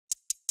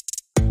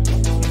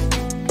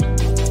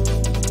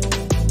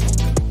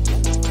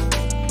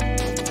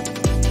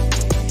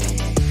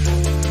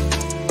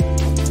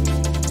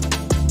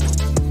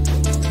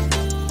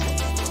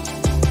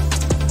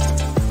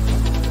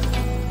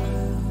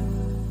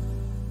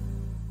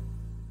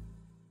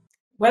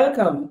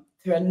Welcome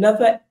to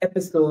another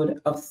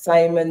episode of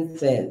Simon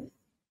Says,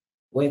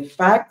 where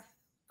facts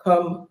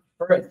come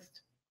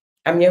first.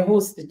 I'm your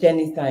host,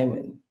 Jenny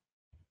Simon.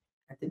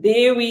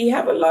 Today we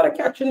have a lot of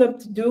catching up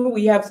to do.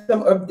 We have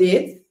some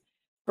updates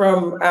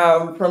from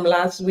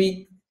last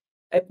week's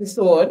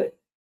episode.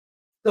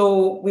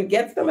 So we'll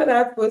get some of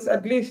that first,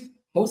 at least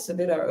most of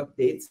it are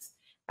updates.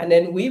 And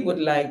then we would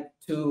like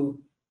to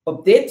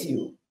update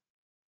you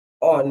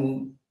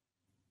on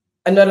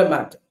another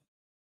matter.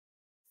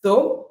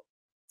 So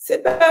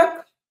sit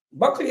back,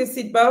 buckle your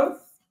seatbelts.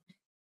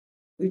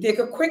 We take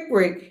a quick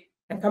break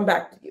and come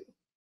back to you.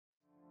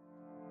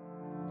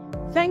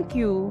 Thank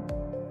you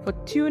for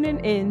tuning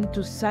in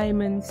to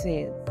Simon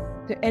Says.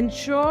 To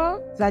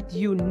ensure that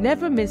you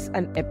never miss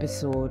an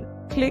episode,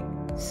 click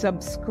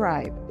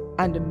subscribe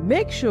and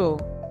make sure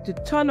to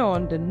turn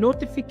on the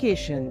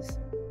notifications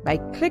by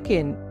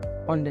clicking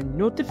on the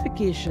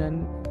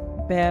notification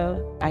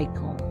bell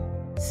icon.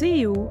 See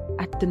you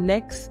at the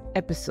next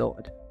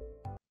episode.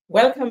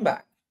 Welcome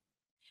back.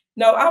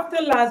 Now, after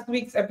last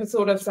week's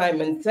episode of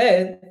Simon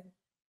Said,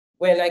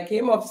 when I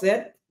came off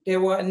set,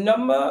 there were a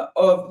number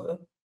of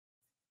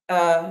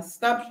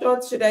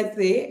snapshots, should I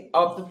say,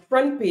 of the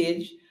front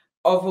page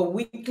of a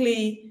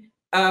weekly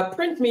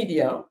print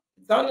media.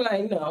 It's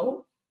online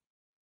now,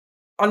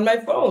 on my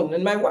phone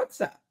and my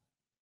WhatsApp.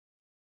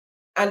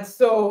 And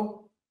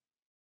so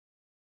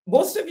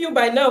most of you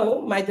by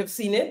now might have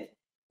seen it,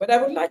 but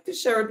I would like to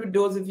share it with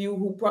those of you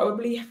who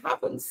probably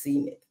haven't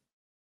seen it.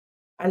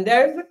 And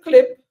there's a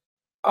clip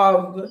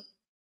of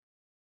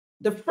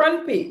the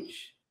front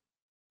page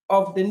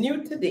of the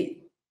New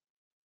Today,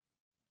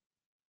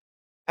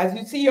 as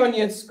you see on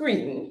your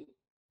screen,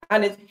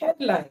 and it's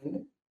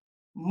headlined,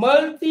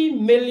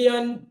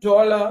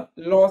 "Multi-million-dollar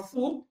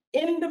lawsuit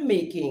in the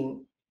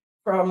making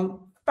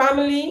from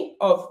family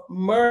of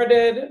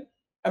murdered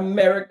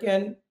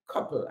American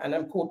couple," and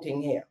I'm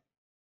quoting here.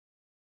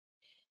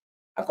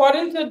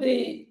 According to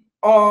the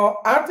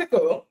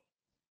article,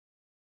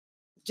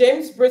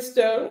 James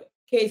Bristol,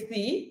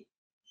 KC,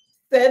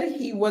 said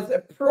he was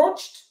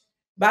approached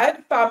by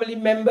the family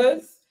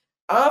members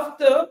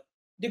after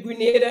the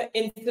Grenada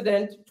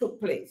incident took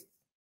place.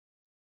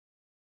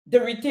 The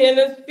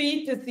retainer's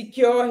fee to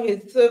secure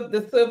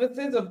the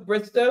services of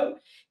Bristol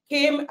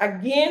came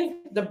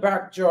against the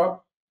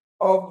backdrop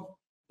of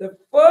the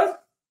first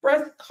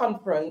press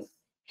conference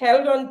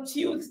held on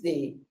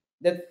Tuesday,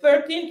 the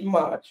 13th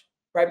March,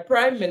 by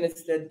Prime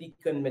Minister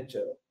Deacon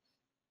Mitchell.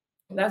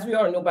 And as we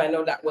all know by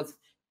now, that was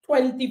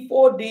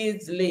 24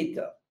 days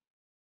later,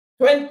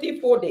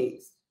 24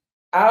 days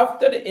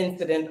after the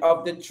incident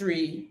of the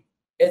three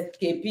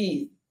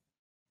escapees.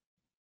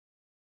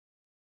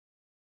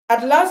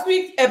 At last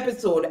week's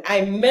episode,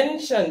 I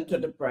mentioned to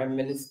the Prime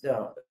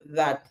Minister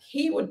that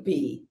he would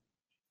pay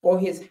for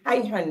his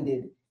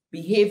high-handed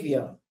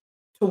behavior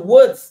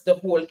towards the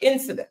whole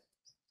incident.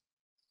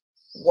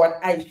 What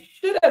I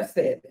should have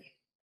said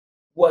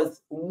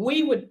was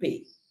we would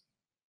pay.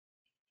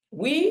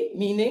 We,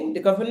 meaning the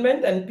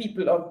government and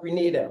people of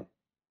Grenada,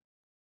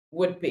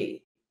 would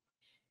pay.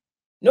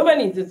 No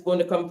money is going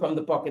to come from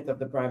the pocket of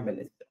the Prime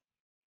Minister.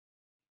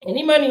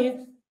 Any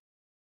money,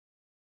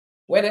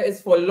 whether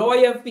it's for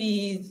lawyer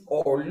fees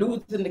or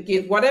losing the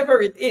case,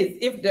 whatever it is,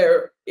 if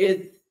there's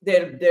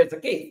a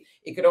case,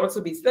 it could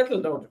also be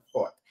settled out of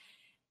court,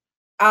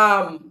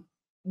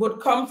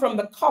 would come from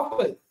the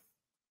coffers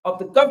of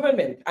the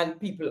government and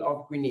people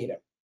of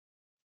Grenada.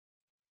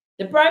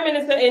 The Prime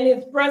Minister, in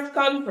his press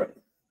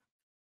conference,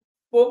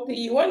 spoke to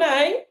you and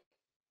I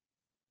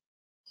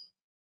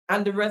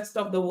and the rest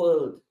of the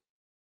world,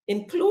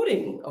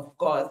 including, of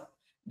course,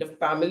 the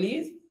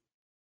families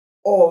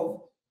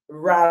of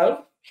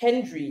Ralph,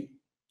 Henry,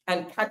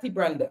 and Cathy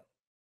Brander,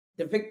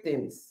 the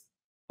victims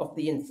of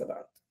the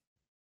incident.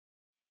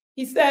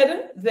 He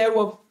said there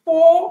were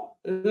 4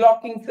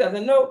 locking cells.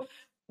 And no,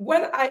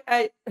 when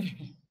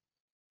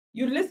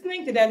you're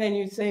listening to that and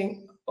you're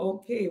saying,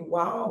 okay,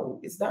 wow,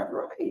 is that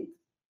right?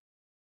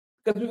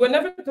 Because we were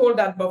never told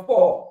that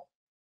before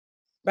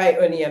by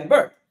Ernie and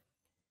Bert.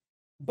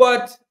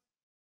 But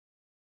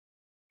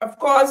of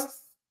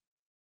course,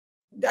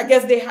 I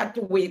guess they had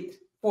to wait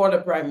for the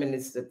Prime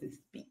Minister to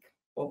speak,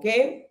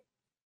 okay?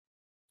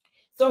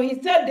 So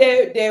he said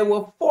there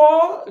were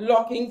 4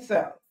 locking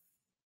cells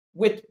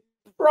with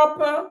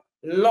proper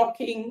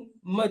locking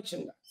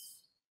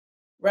merchandise,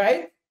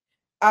 right?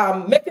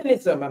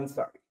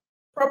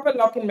 Proper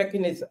locking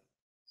mechanism.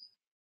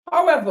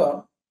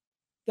 However,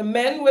 the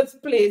man was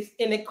placed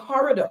in a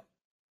corridor,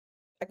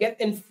 I guess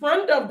in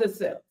front of the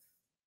cells,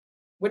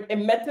 with a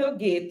metal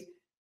gate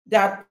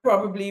that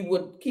probably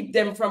would keep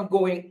them from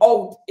going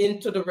out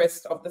into the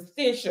rest of the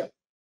station.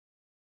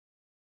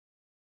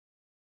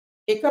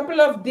 A couple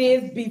of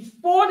days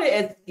before the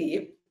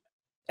escape,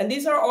 and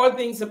these are all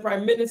things the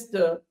Prime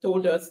Minister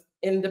told us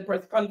in the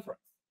press conference,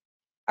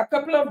 a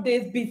couple of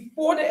days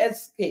before the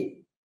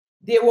escape,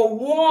 they were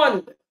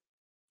warned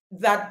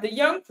that the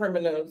young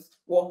criminals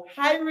were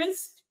high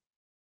risk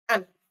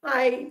and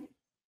flight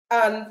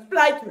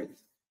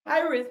risk.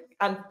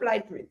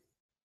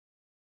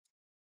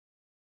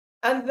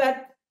 and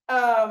that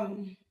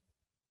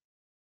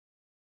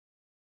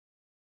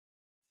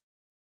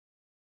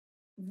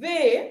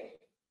they,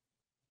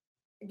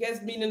 I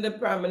guess, meaning the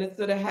Prime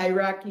Minister, the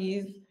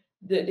hierarchies,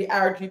 the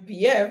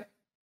RGPF,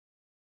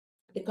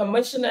 the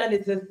commissioner and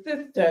his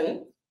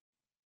assistant,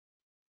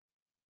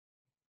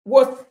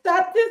 was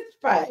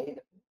satisfied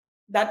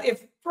that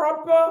if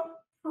proper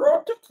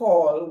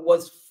protocol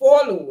was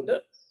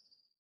followed,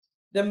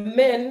 the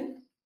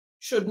men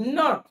should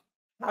not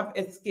have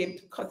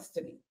escaped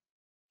custody.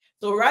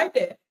 So right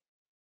there,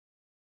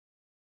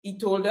 he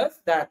told us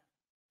that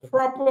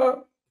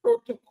proper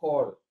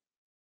protocol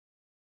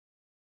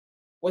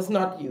was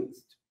not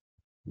used.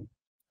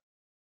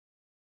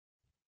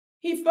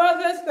 He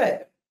further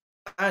said,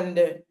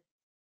 and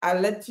I'll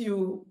let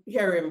you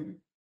hear him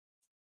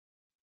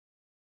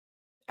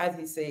as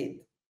he said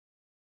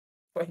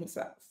for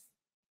himself.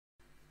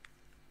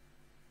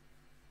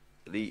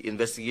 The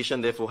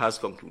investigation, therefore, has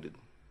concluded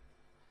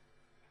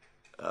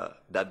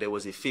that there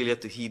was a failure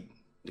to heed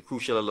the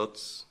crucial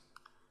alerts,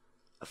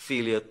 a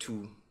failure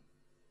to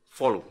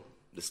follow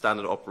the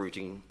standard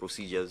operating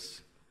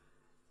procedures.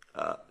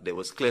 There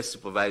was clear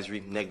supervisory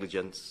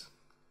negligence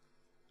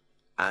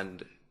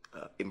and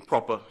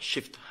improper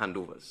shift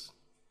handovers,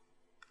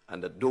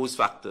 and that those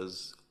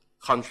factors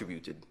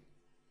contributed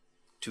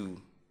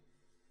to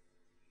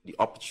the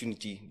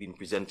opportunity being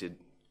presented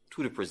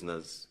to the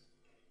prisoners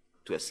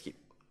to escape.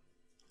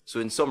 So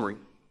in summary,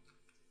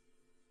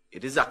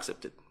 it is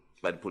accepted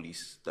by the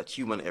police that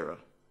human error,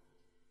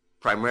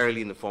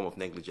 primarily in the form of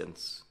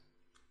negligence,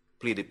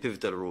 played a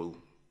pivotal role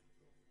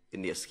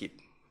in the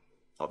escape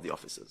of the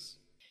officers.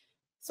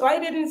 So I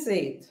didn't say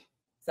it.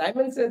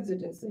 Simon Says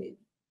didn't say it.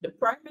 The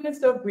Prime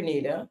Minister of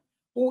Grenada,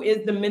 who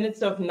is the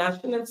Minister of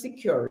National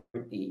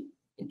Security,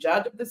 in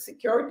charge of the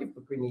security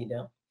for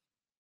Grenada,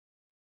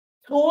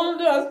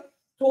 told us,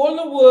 told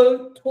the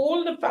world,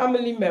 told the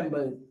family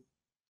members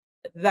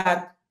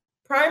that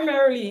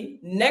primarily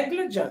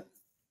negligence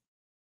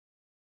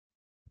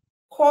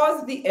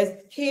caused the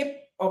escape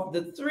of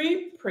the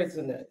 3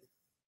 prisoners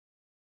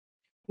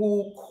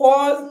who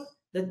caused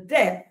the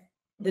death,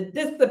 the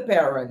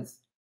disappearance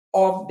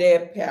of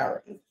their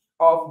parents,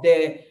 of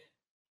their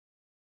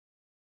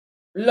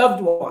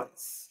loved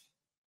ones.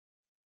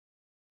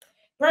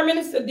 Prime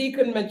Minister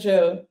Deacon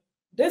Mitchell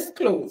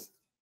disclosed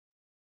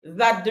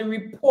that the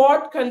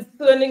report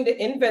concerning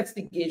the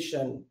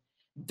investigation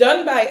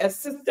done by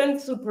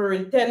Assistant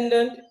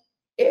Superintendent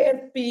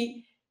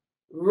ASP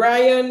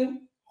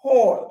Ryan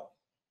Hall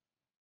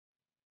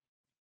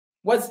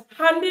was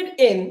handed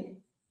in.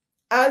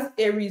 As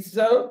a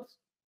result,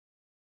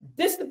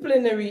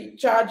 disciplinary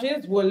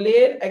charges were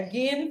laid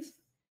against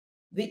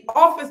the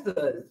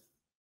officers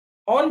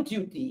on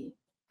duty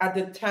at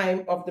the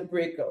time of the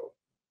breakout.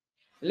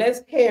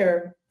 Let's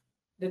hear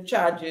the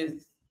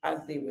charges as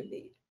they were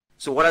laid.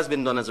 So what has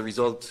been done as a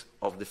result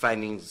of the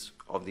findings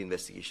of the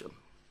investigation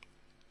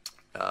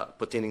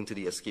pertaining to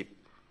the escape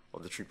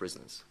of the 3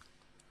 prisoners?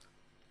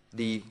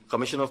 The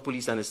Commissioner of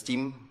Police and his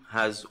team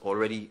has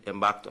already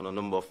embarked on a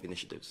number of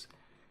initiatives.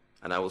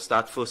 And I will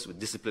start first with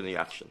disciplinary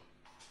action.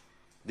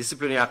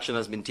 Disciplinary action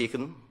has been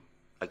taken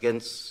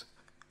against,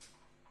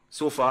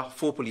 so far,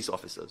 4 police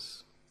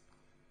officers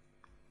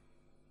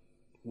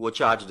who were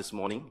charged this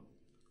morning.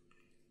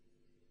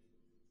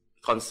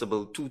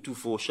 Constable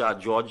 224 Shah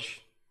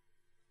George,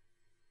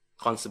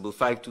 Constable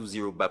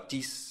 520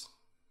 Baptiste,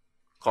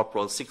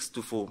 Corporal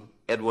 624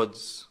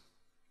 Edwards,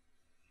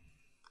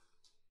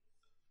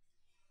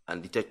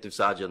 and Detective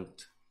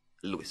Sergeant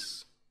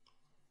Lewis.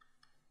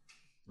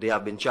 They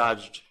have been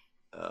charged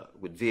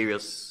with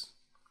various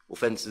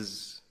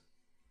offenses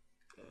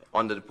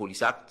under the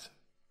Police Act,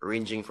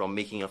 ranging from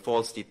making a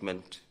false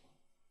statement,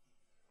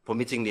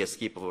 permitting the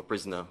escape of a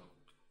prisoner,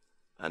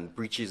 and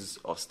breaches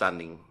of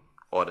standing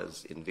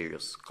orders in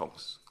various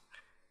counts.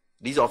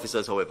 These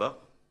officers, however,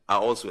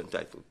 are also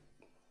entitled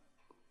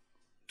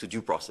to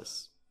due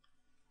process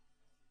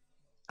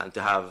and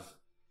to have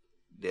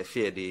their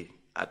fair day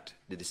at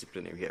the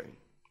disciplinary hearing.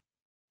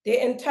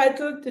 They're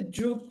entitled to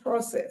due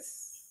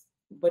process,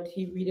 but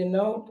he reading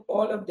out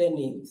all of their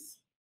names.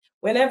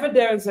 Whenever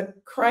there is a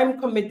crime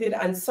committed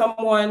and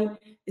someone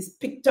is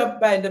picked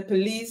up by the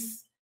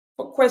police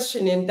for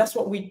questioning, that's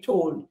what we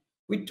told.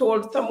 We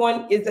told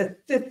someone is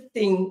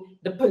assisting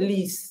the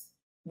police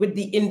with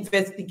the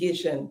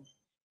investigation.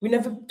 We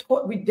never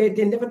taught,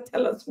 they never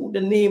tell us who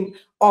the name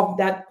of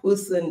that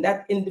person,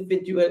 that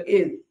individual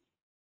is.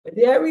 But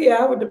there we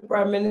are with the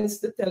Prime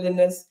Minister telling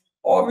us,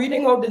 or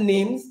reading out the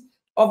names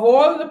of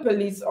all the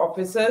police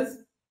officers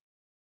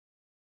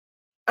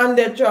and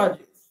their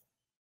charges.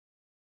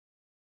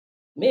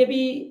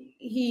 Maybe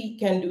he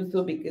can do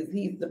so because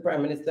he's the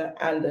Prime Minister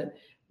and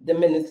the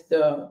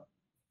Minister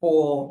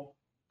for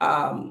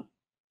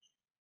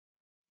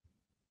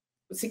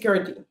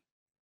Security.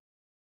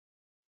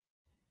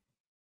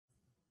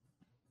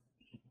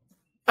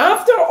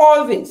 After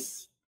all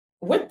this,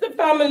 with the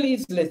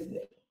families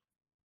listening,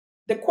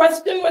 the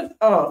question was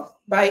asked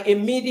by a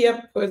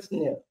media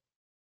personnel: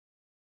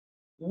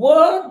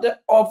 were the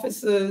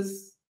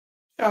officers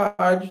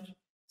charged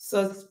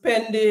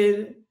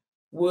suspended?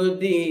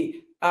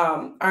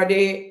 Are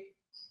they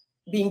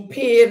being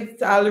paid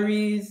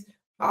salaries,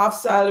 half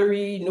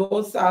salary,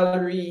 no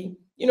salary?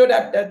 You know,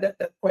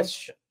 that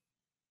question.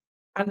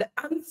 And the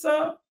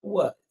answer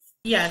was,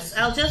 yes.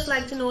 I'll just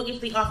like to know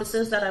if the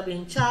officers that are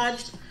being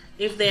charged,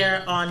 if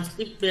they're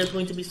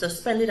going to be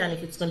suspended, and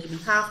if it's going to be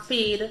half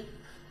paid,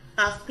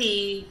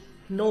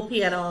 no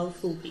pay at all,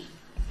 full pay.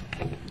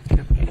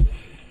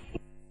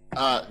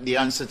 The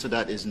answer to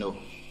that is no.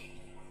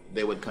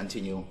 They would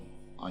continue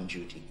on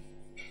duty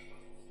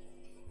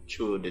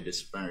through the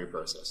disciplinary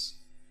process.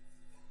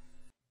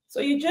 So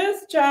you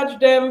just charge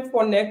them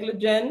for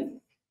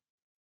negligence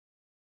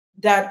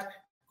that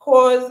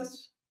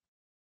caused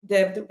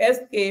them to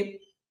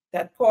escape,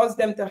 that caused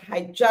them to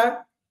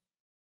hijack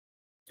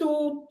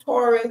two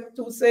tourists,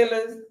 two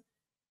sailors,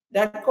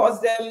 that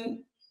caused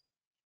them,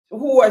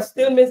 who are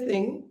still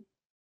missing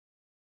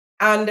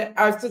and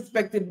are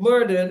suspected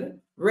murdered,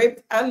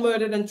 raped and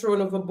murdered and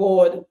thrown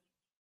overboard.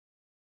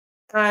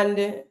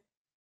 And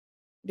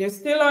they're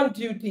still on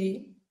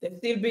duty, they're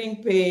still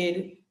being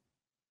paid,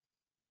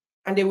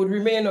 and they would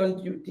remain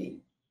on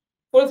duty.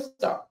 Full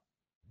stop.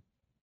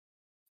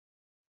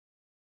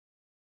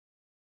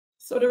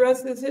 So the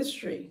rest is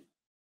history.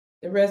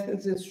 The rest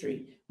is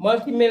history.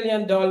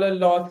 Multi-million-dollar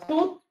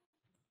lawsuit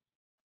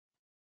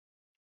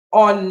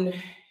on,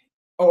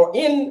 or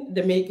in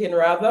the making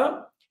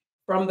rather,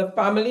 from the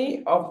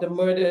family of the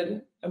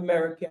murdered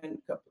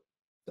American couple.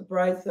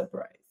 Surprise,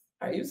 surprise.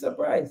 Are you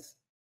surprised?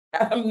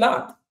 I'm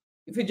not.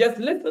 If you just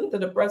listened to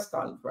the press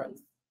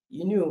conference,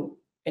 you knew,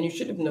 and you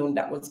should have known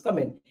that was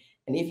coming.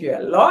 And if you're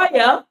a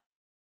lawyer,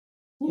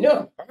 you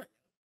know,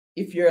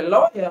 if you're a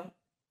lawyer,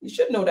 you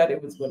should know that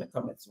it was going to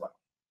come as well.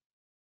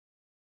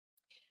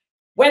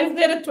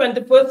 Wednesday, the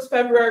 21st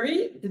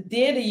February, the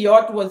day the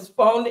yacht was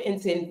found in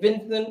St.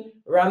 Vincent,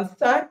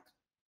 ransacked,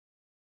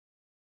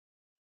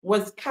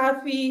 was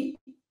Kathy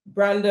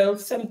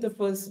Brandel's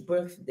 71st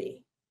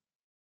birthday.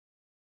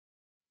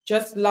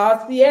 Just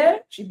last year,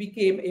 she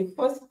became a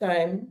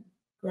first-time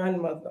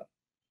grandmother.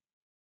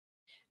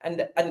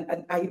 And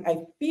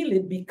I feel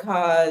it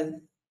because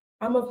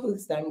I'm a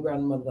first-time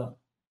grandmother.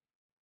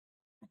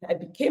 I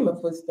became a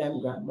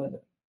first-time grandmother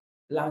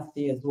last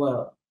year as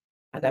well.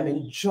 And I'm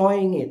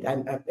enjoying it.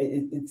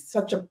 It's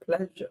such a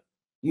pleasure,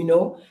 you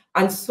know?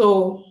 And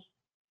so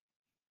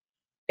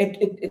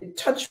it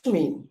touched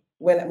me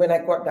when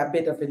I got that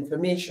bit of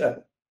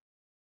information.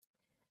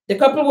 The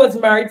couple was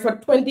married for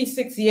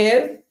 26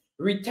 years,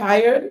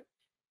 retired,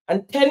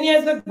 and 10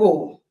 years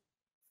ago,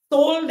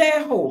 sold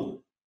their home,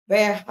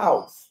 their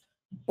house,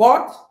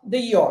 bought the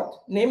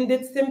yacht, named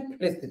it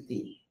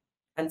Simplicity,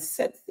 and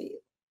set sail.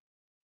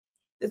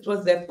 This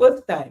was their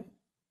first time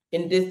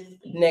in this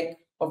neck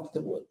of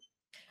the woods.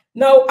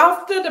 Now,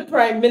 after the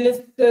Prime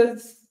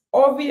Minister's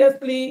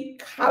obviously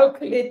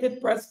calculated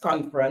press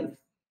conference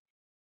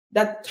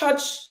that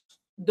touched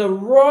the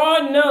raw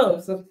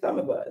nerves of some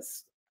of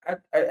us,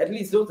 at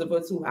least those of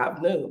us who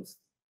have nerves,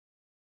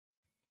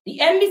 the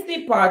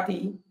NDC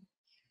party,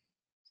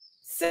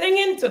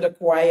 singing to the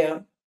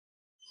choir,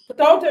 put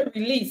out a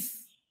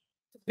release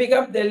to pick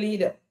up their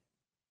leader,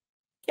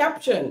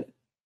 captioned,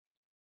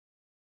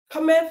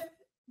 "Cometh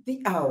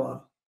the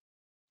hour,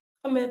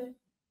 cometh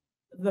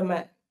the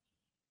man.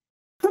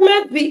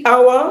 Cometh the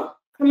hour,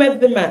 cometh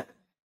the man."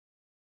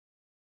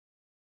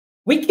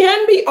 We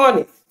can be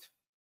honest,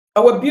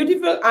 our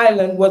beautiful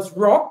island was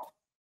rocked,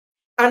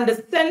 and the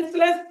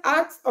senseless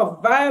acts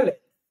of violence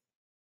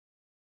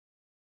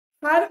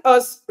had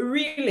us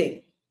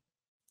reeling.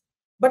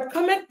 But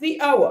cometh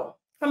the hour,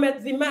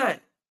 cometh the man.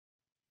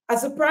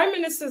 As the Prime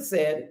Minister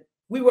said,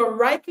 we were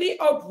rightly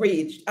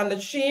outraged and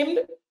ashamed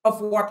of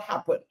what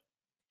happened.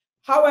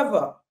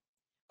 However,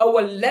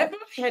 our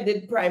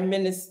level-headed Prime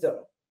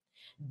Minister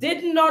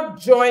did not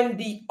join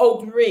the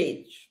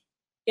outrage.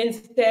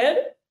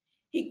 Instead,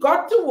 he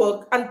got to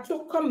work and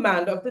took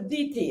command of the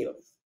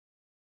details.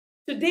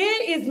 Today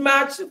is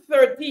March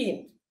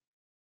 13th,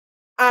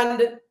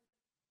 and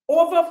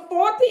over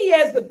 40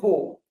 years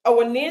ago,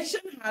 our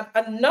nation had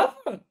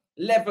another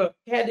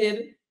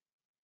level-headed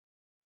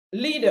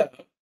leader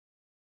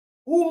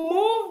who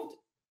moved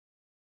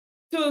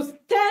to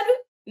steady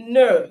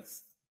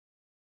nerves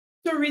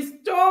to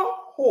restore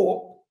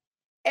hope,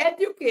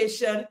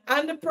 education,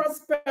 and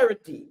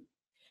prosperity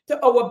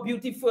to our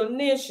beautiful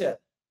nation,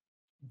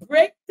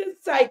 break the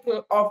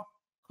cycle of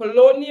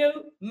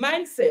colonial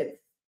mindset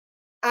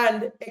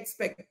and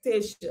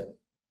expectation.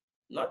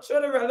 Not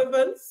sure the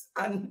relevance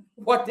and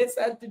what this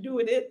had to do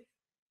with it.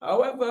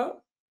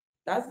 However,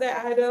 that's the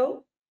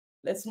idol.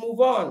 Let's move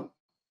on.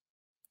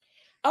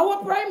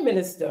 Our Prime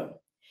Minister,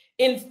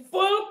 in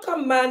full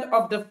command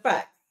of the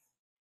facts,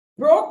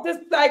 broke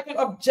the cycle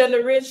of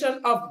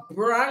generation of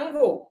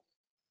Brango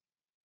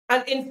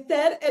and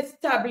instead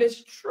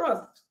established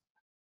trust.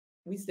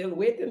 We're still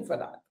waiting for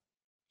that.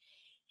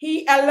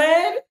 He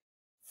allayed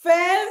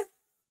fears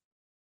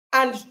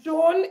and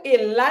shone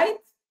a light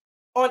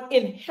on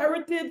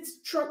inherited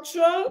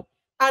structural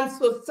and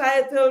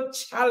societal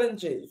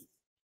challenges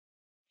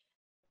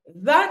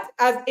that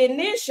as a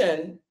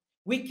nation,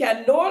 we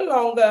can no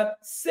longer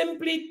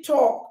simply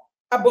talk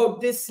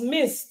about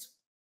dismissed,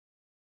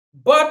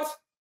 but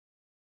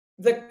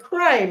the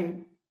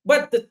time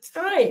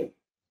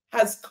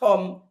has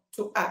come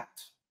to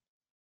act.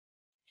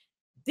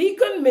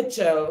 Deacon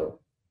Mitchell's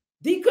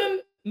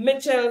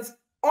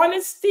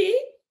honesty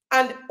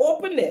and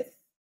openness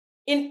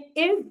is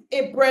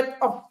a breath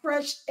of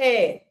fresh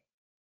air,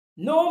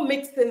 no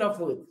mixing of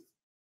words.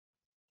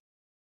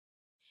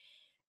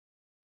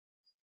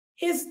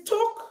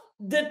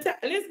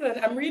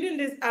 Listen, I'm reading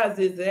this as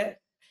is it.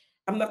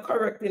 I'm not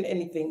correcting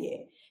anything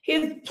here.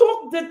 He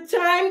took the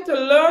time to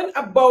learn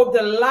about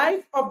the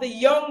life of the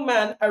young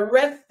man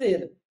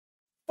arrested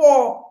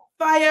for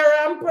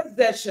firearm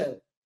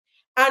possession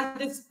and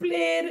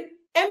displayed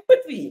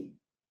empathy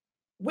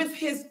with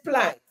his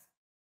plight.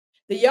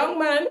 The young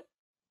man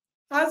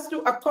has to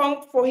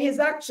account for his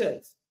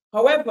actions.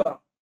 However,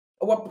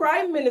 our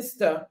Prime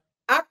Minister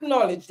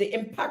acknowledged the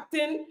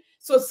impacting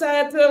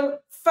societal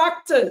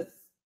factors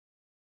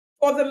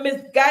for the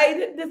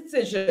misguided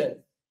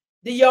decision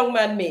the young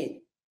man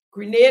made.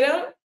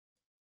 Grenada,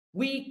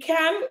 we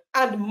can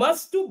and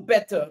must do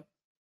better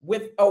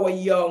with our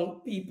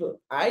young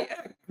people. I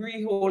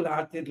agree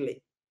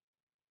wholeheartedly.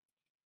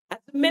 As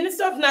the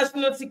Minister of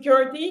National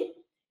Security,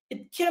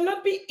 it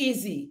cannot be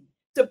easy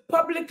to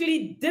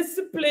publicly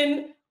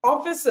discipline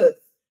officers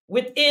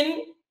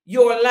within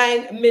your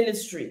line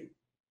ministry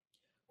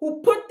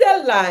who put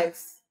their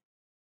lives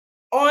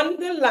on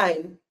the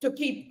line to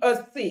keep us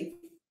safe.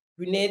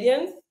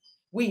 Grenadians,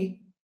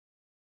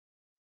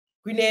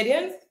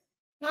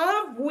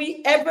 have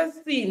we ever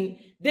seen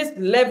this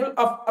level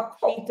of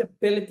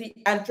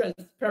accountability and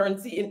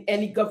transparency in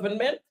any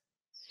government,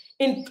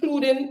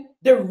 including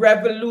the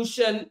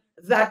revolution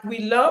that we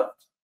loved?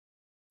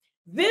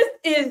 This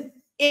is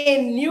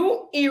a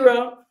new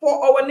era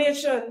for our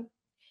nation,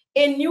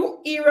 a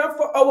new era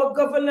for our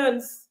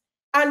governance,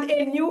 and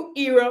a new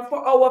era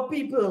for our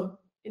people.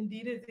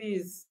 Indeed it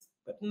is,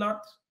 but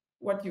not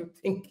what you're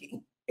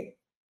thinking.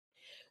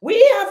 We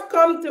have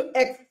come to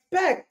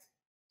expect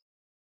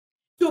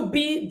to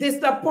be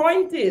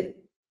disappointed.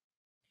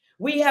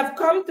 We have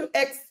come to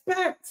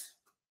expect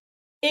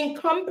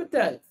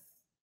incompetence.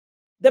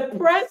 The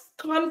press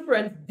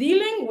conference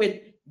dealing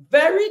with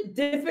very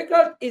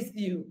difficult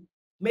issue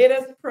made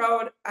us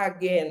proud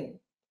again.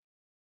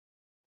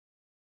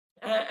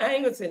 I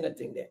ain't gonna say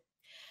nothing there.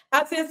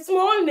 As a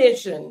small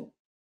nation,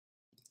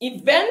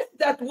 events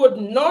that would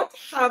not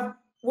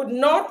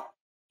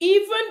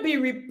even be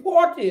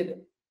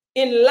reported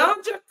in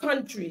larger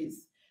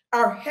countries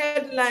are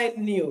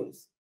headline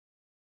news.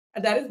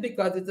 And that is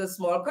because it's a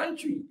small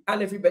country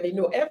and everybody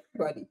know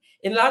everybody.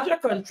 In larger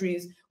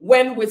countries,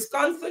 when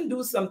Wisconsin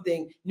do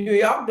something, New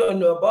York don't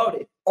know about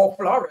it, or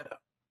Florida.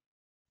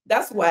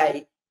 That's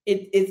why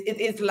it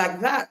is like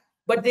that.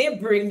 But they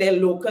bring their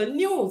local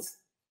news.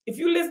 If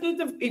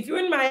you're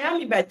in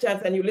Miami by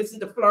chance and you listen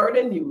to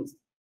Florida news,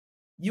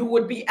 you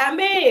would be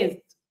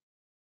amazed.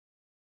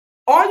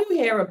 All you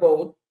hear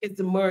about is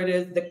the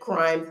murders, the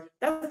crimes.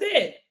 That's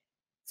it.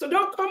 So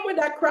don't come with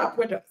that crap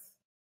with us.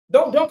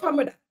 Don't come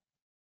with that.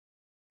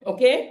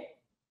 Okay?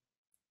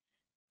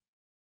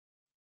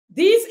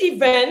 These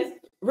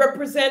events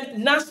represent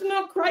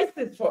national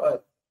crisis for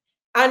us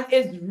and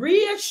is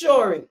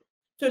reassuring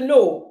to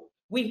know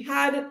we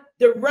had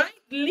the right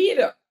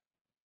leader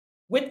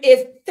with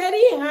a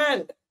steady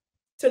hand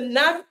to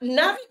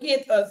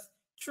navigate us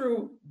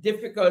through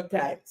difficult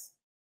times.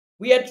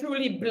 We are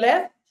truly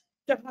blessed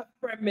to have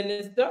Prime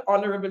Minister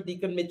Honorable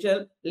Deacon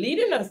Mitchell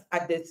leading us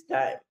at this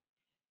time.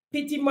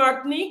 Petite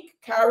Martinique,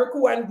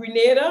 Carriacou, and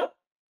Grenada,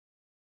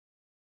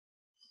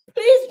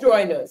 please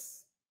join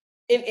us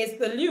in a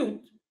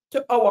salute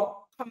to our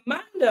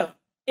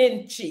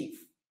Commander-in-Chief,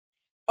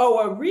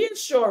 our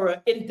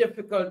reassurer in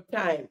difficult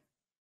times,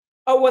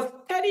 our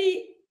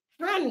steady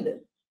hand,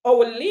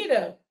 our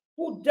leader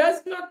who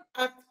does not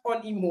act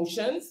on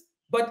emotions,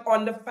 but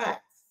on the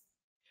facts.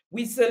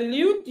 We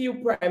salute you,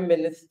 Prime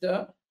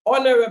Minister,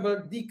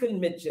 Honorable Deacon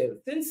Mitchell,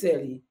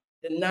 sincerely,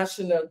 the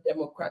National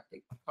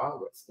Democratic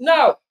Congress.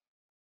 Now,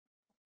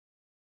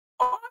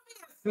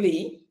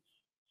 obviously,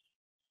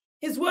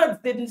 his words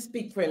didn't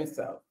speak for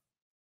itself,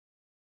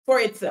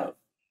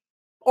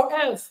 or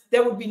else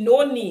there would be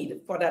no need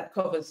for that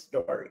cover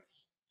story.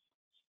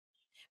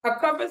 A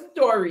cover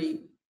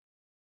story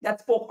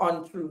that spoke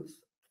on truth.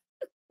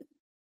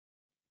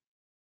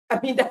 I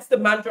mean, that's the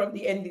mantra of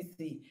the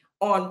NDC,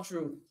 on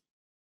truth,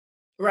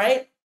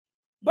 right?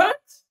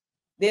 But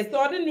they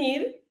saw the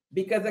need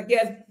because I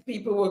guess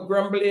people were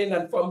grumbling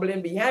and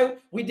fumbling behind.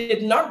 We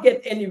did not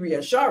get any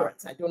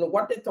reassurance. I don't know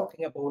what they're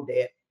talking about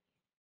there.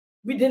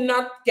 We did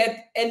not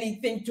get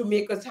anything to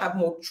make us have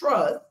more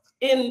trust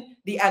in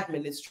the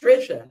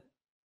administration.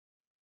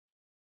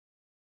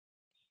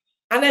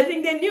 And I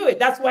think they knew it.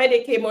 That's why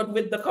they came out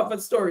with the cover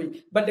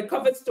story. But the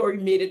cover story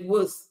made it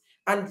worse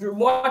and drew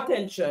more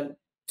attention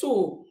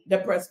to the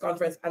press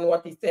conference and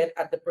what he said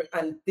at the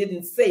and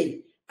didn't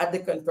say at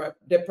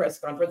the press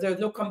conference. There was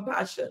no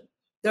compassion.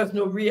 There was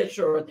no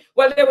reassurance.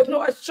 Well, there was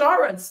no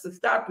assurance to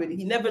start with.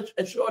 He never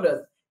assured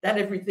us that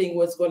everything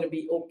was going to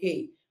be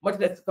okay, much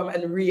less to come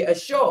and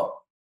reassure.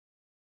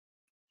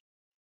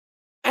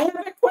 I have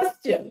a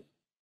question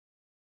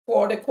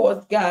for the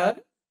Coast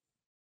Guard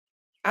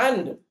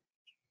and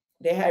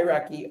the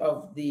hierarchy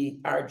of the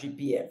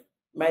RGPF,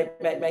 my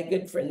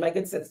good friend, my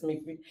good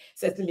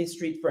Sesame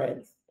Street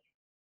friends.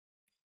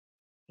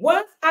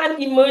 Was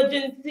an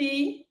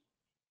emergency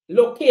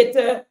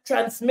locator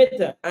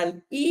transmitter,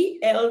 an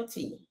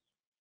ELT,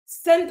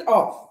 sent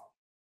off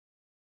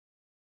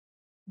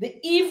the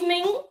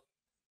evening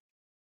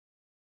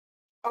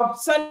of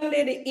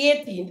Sunday, the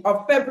 18th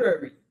of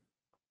February,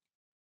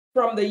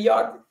 from the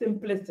yacht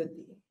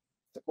Simplicity?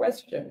 The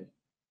question.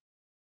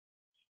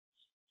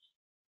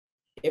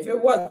 If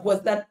it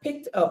was that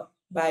picked up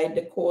by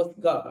the Coast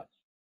Guard?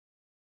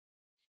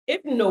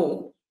 If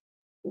no,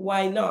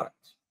 why not?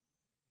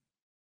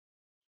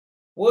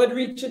 Word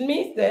reaching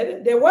me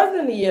said there was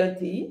an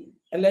ELT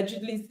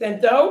allegedly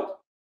sent out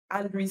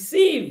and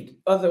received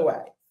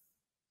otherwise.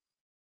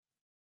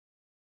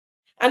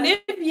 And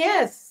if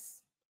yes,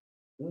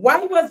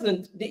 why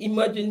wasn't the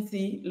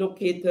emergency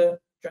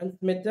locator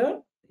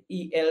transmitter,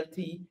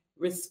 ELT,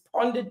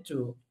 responded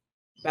to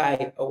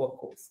by our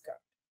Coast Guard?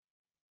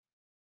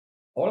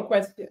 All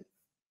questions.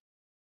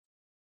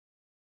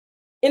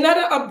 In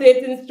other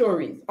updating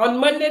stories, on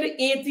Monday,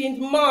 the 18th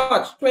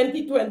March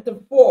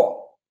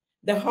 2024,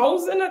 the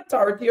Housing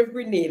Authority of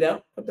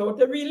Grenada put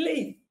out a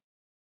release.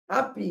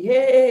 Happy,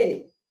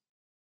 hey!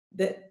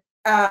 The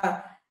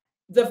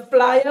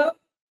flyer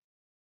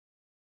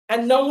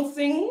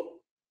announcing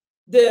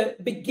the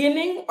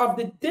beginning of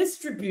the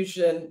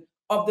distribution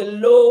of the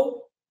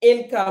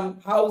low-income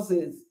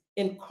houses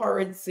in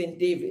Corinth St.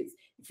 David's.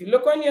 If you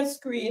look on your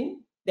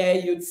screen, there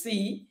you'd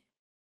see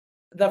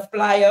the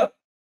flyer.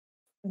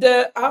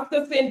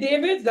 After St.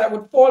 David's, that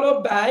would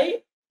follow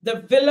by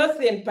the Villa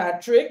St.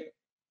 Patrick,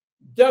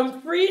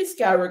 Dumfries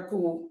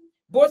Carriacou,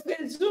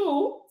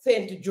 Beauséjour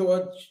St.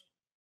 George,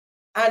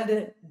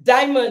 and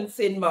Diamond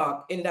St.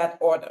 Mark, in that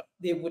order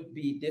they would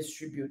be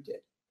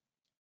distributed.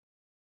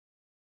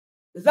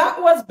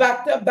 That was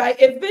backed up by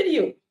a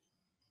video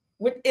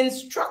with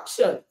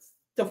instructions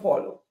to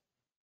follow.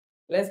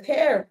 Let's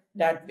hear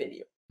that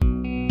video.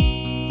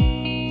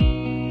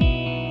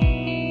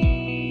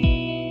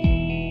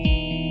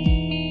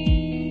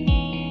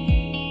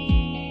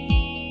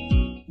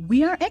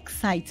 We are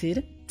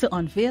excited to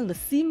unveil the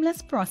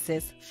seamless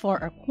process for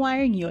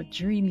acquiring your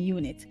dream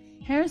unit.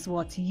 Here's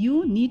what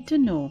you need to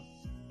know.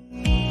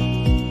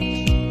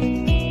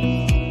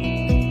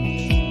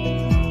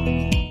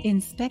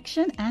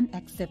 Inspection and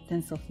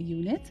acceptance of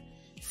unit,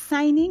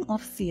 signing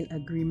of sale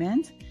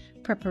agreement,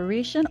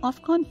 preparation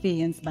of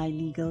conveyance by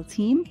legal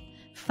team,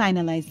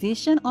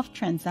 finalization of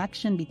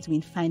transaction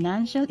between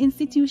financial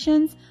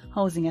institutions,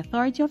 Housing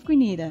Authority of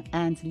Grenada,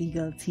 and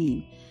legal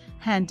team,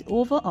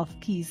 handover of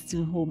keys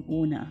to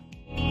homeowner.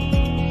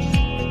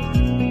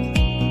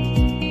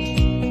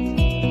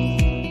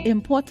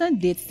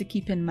 Important dates to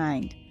keep in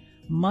mind.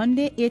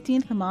 Monday,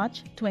 18th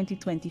March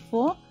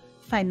 2024,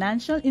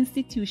 financial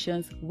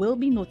institutions will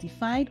be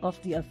notified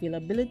of the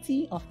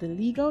availability of the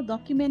legal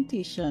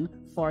documentation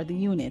for the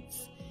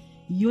units.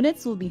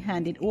 Units will be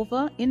handed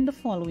over in the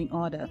following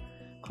order: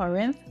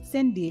 Corinth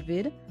St.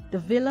 David, the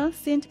Villa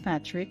St.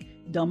 Patrick,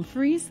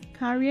 Dumfries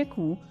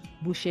Carriacou,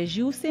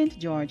 Beauséjour St.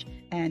 George,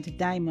 and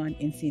Diamond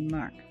in St.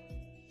 Mark.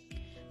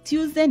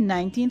 Tuesday,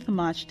 19th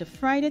March to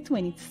Friday,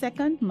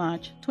 22nd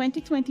March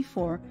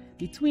 2024,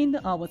 between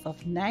the hours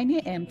of 9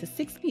 a.m. to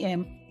 6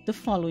 p.m., the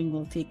following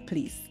will take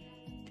place.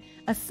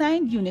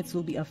 Assigned units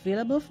will be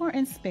available for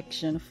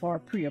inspection for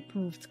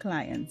pre-approved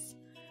clients.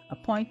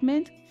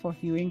 Appointment for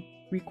viewing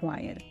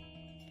required.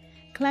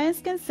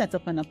 Clients can set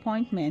up an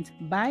appointment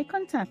by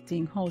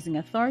contacting Housing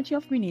Authority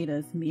of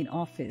Grenada's main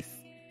office.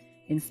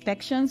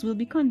 Inspections will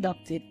be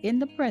conducted in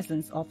the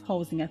presence of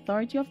Housing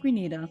Authority of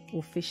Grenada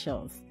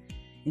officials.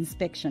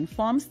 Inspection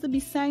forms to be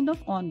signed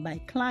off on by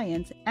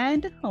client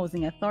and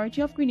Housing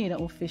Authority of Grenada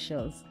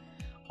officials.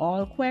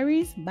 All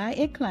queries by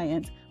a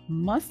client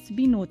must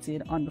be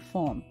noted on the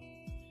form.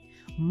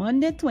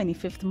 Monday,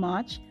 25th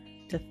March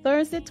to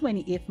Thursday,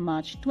 28th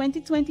March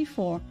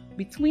 2024,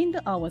 between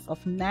the hours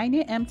of 9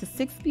 a.m. to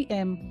 6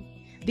 p.m.,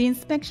 the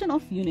inspection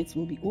of units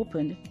will be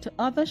opened to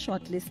other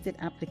shortlisted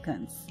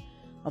applicants.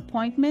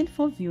 Appointment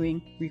for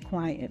viewing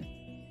required.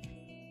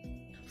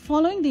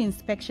 Following the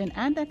inspection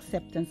and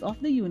acceptance of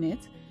the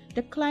unit,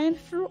 the client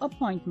through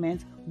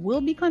appointment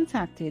will be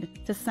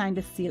contacted to sign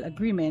the sale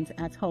agreement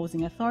at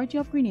Housing Authority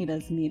of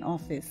Grenada's main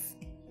office.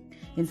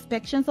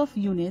 Inspections of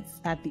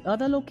units at the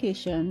other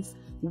locations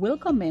will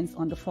commence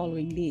on the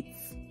following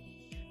dates: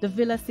 the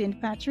Villa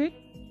St. Patrick,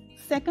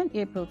 2nd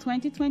April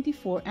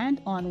 2024 and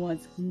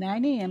onwards,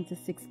 9 a.m. to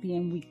 6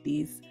 p.m.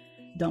 weekdays;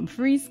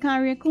 Dumfries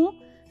Carriacou,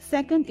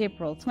 2nd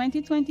April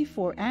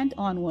 2024 and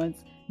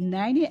onwards,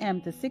 9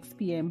 a.m. to 6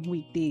 p.m.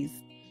 weekdays;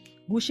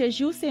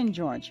 Beauséjour St.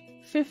 George,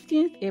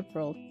 15th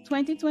April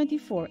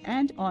 2024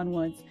 and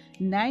onwards,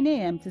 9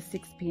 a.m. to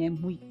 6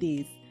 p.m.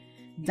 weekdays;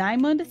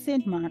 Diamond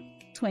St. Mark,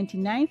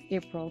 29th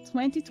April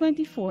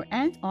 2024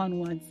 and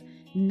onwards,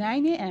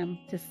 9 a.m.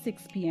 to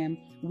 6 p.m.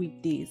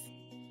 weekdays.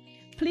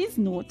 Please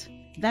note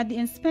that the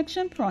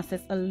inspection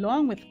process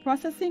along with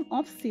processing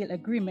of sale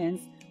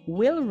agreements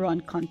will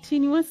run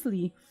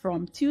continuously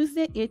from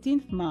Tuesday,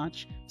 18th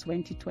March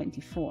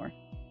 2024.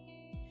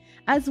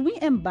 As we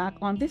embark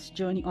on this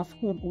journey of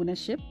home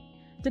ownership,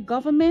 the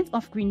Government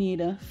of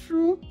Grenada,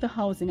 through the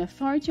Housing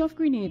Authority of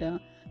Grenada,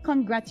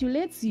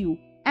 congratulates you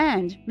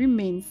and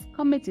remains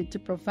committed to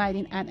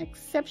providing an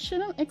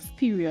exceptional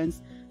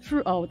experience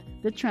throughout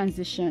the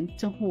transition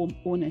to home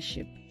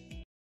ownership.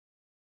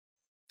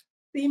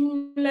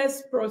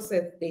 Seamless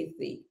process, they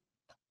say.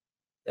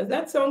 Does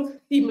that sound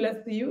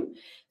seamless to you?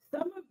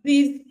 Some of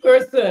these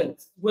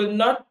persons will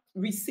not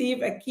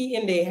receive a key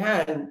in their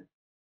hand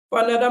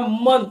for another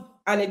month,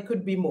 and it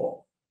could be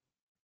more.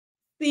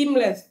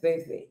 Seamless, they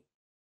say.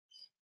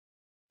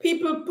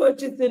 People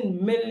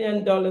purchasing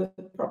million-dollar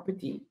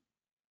property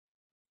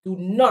do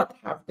not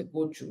have to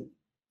go through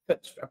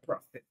such a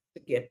process to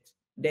get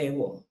their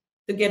home,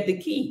 to get the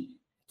key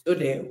to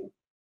their home.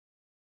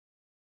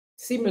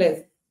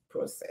 Seamless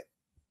process.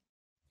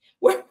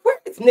 Where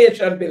is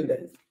Nation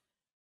Builders?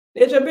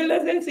 Nation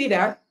Builders didn't see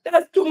that.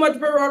 That's too much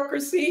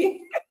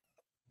bureaucracy.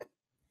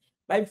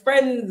 My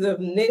friends of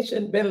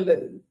Nation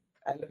Builders,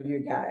 I love you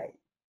guys.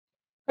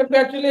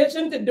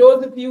 Congratulations to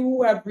those of you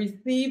who have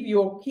received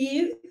your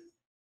keys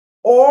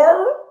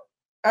or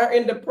are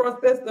in the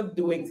process of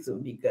doing so,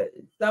 because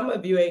some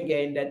of you ain't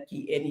getting that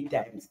key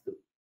anytime soon.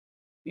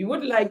 We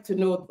would like to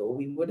know, though,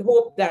 we would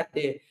hope that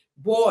the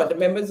board, the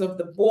members of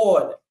the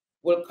board,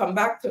 will come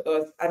back to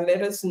us and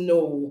let us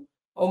know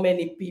how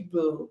many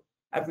people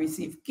have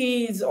received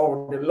keys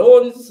or the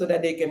loans so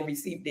that they can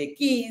receive their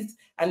keys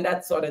and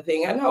that sort of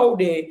thing, and how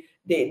they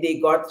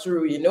got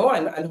through, you know,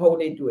 and how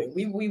they're doing.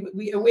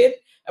 We await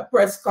a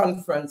press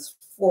conference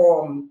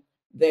from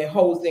the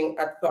Housing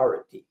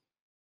Authority.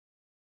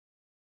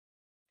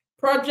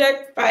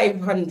 Project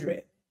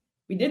 500.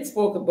 We did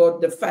spoke about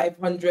the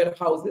 500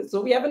 houses,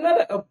 so we have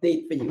another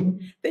update for you.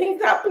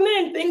 Things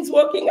happening, things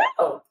working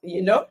out,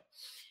 you know.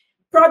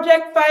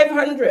 Project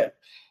 500.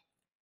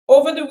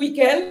 Over the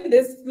weekend,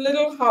 this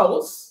little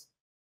house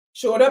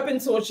showed up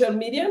in social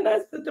media, and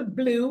that's the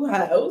blue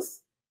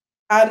house,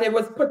 and it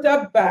was put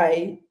up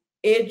by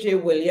A.J.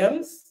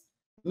 Williams,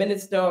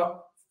 Minister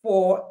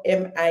for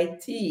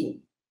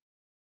MIT.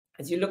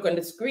 As you look on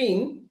the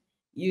screen,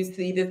 you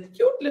see this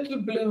cute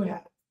little blue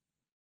house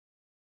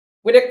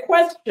with a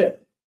question,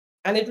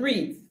 and it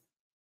reads,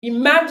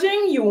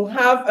 imagine you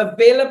have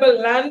available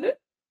land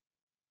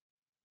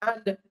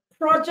and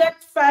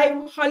Project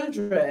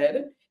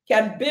 500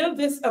 can build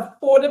this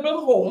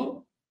affordable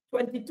home,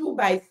 22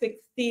 by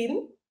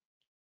 16,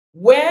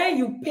 where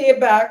your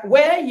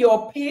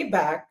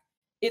payback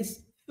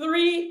is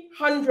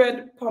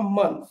 $300 per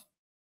month.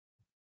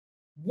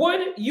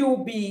 Would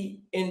you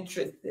be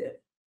interested?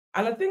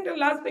 And I think the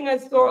last thing I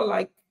saw,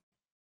 like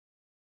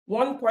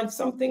 1 point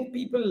something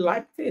people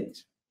liked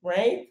it,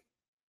 right?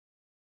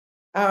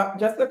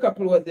 Just a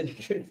couple was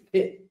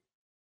interested.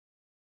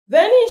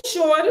 Then he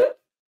showed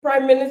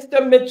Prime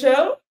Minister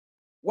Mitchell,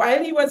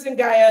 while he was in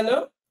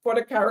Guyana for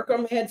the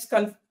CARICOM Heads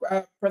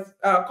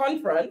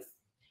Conference,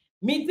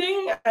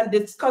 meeting and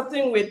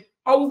discussing with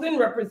housing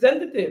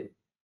representative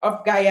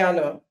of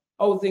Guyana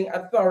Housing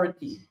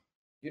Authority.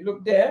 You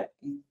look there,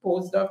 he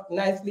posed up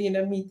nicely in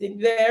a meeting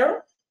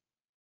there.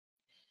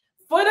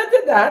 Further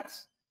to that,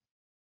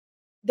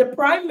 the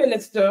Prime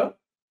Minister,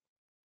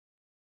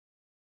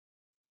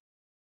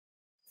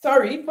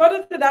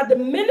 the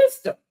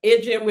Minister,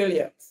 A.J.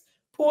 Williams,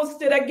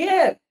 posted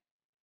again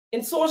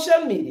in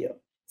social media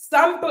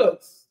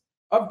samples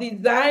of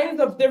designs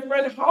of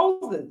different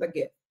houses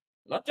again,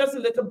 not just a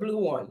little blue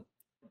one.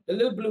 The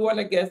little blue one,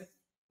 I guess,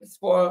 is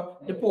for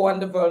the poor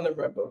and the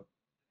vulnerable,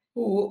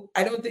 who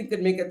I don't think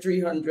could make a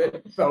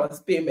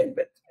 $300 payment,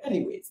 but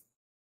anyways,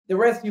 the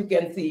rest you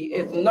can see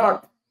is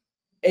not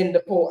in the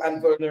poor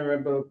and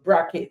vulnerable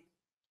bracket.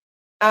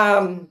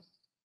 So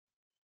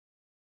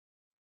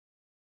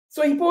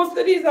he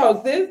posted these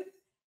houses,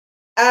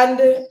 and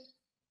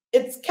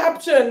it's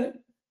captioned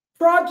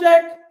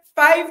Project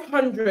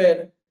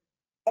 500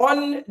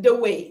 on the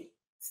way.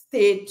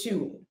 Stay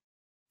tuned.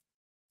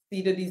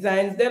 See the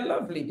designs, they're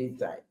lovely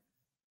designs.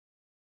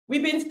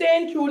 We've been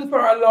staying tuned for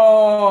a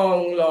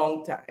long,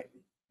 long time,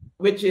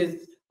 which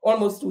is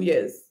almost 2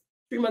 years.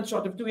 3 months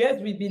short of 2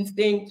 years, we've been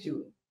staying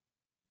tuned.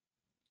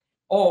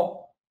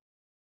 Or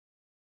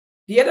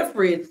the other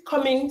phrase,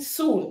 coming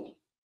soon.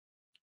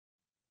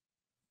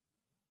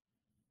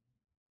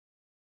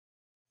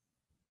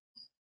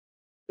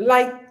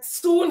 Like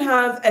soon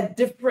has a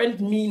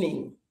different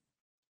meaning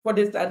for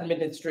this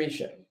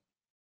administration.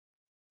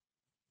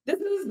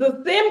 This is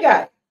the same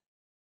guy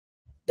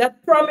that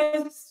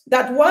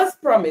was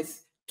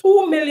promised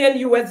 $2 million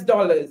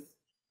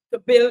to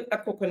build a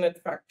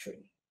coconut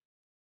factory.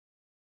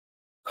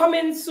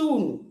 Coming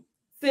soon,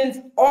 since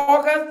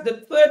August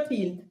the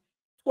 13th,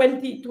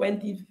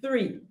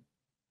 2023.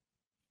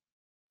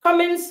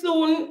 Coming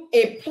soon,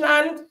 a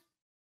plant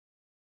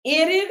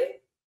aided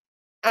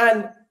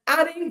and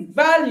adding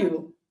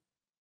value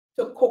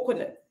to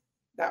coconut.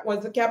 That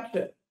was the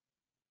caption.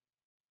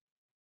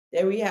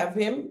 There we have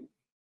him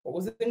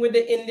posing with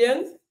the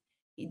Indians.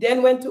 He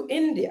then went to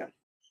India,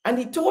 and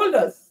he told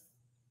us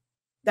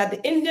that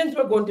the Indians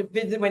were going to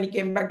visit when he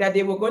came back, that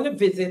they were going to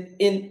visit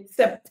in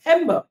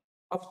September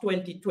of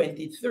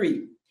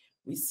 2023.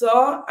 We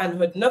saw and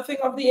heard nothing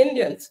of the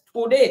Indians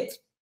to date.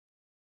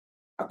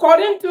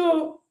 According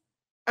to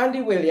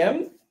Andy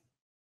Williams,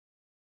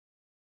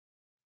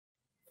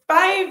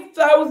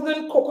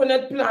 5,000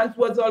 coconut plants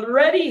was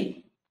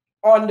already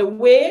on the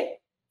way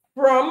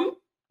from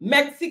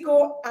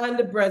Mexico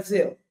and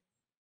Brazil.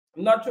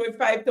 I'm not sure if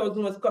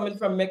 5,000 was coming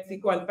from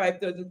Mexico and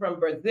 5,000 from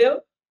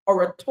Brazil,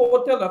 or a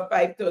total of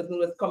 5,000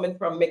 was coming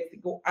from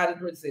Mexico and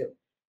Brazil.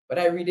 But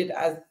I read it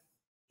as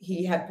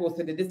he had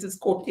posted it. This is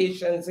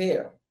quotations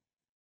here.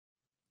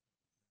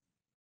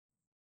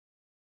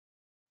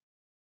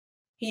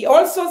 He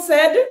also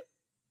said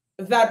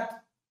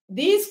that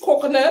these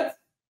coconuts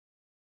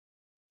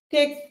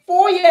take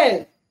 4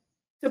 years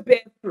to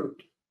bear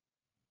fruit.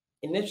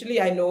 Initially,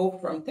 I know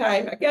from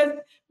time, I guess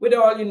with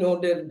all, you know,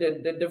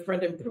 the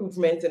different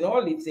improvements and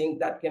all these things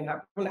that can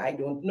happen, I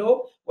don't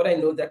know. But I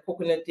know that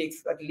coconut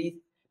takes at least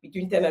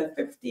between 10 and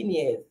 15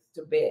 years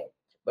to bear.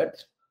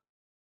 But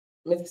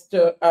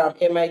Mr.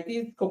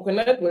 MIT's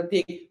coconut will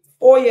take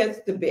 4 years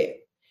to bear.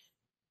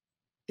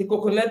 The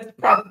coconut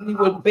probably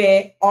will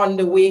bear on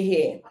the way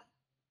here,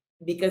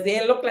 because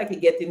they look like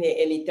it getting here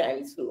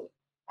anytime soon.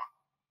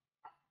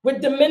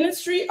 With the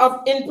Ministry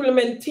of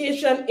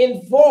Implementation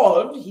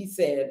involved, he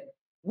said,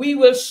 we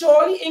will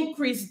surely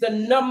increase the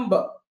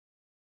number.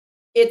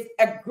 It's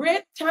a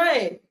great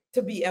time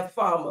to be a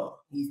farmer,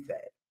 he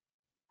said.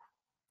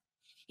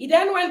 He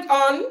then went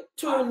on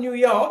to New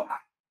York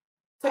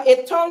to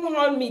a town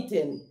hall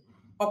meeting,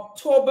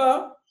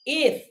 October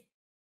 8th,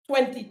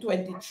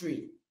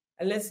 2023.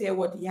 And let's hear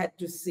what he had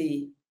to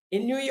say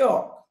in New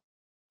York.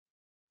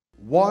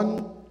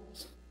 One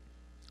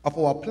of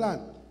our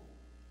plans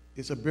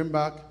is to bring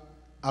back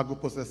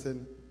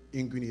agro-processing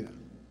in Grenada.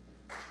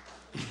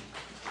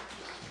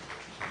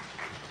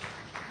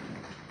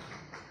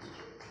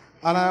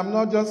 And I am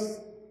not just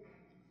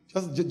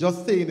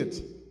saying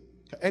it.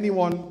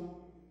 Anyone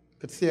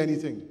could say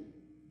anything,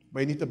 but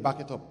you need to back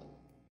it up.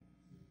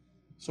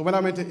 So when I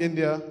went to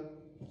India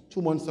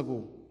 2 months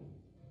ago,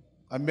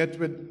 I met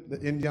with the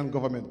Indian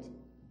government,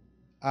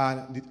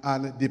 and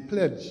they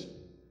pledged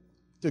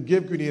to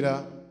give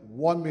Grenada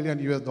 $1 million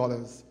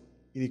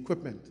in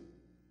equipment,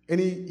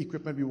 any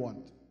equipment we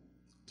want,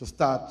 to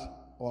start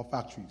our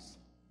factories.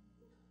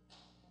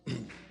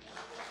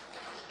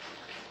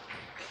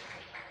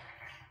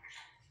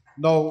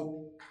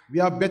 Now, we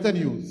have better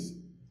news.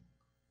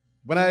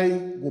 When I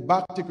go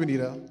back to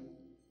Grenada,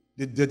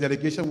 the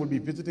delegation will be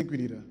visiting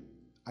Grenada,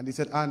 and they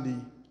said, Andy,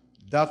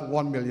 that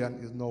 1 million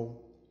is now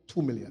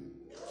 2 million.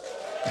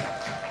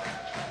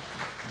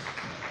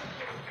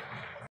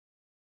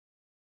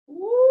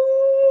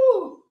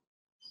 Woo!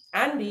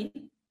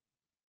 Andy,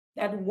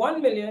 that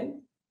 1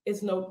 million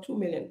is now 2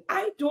 million.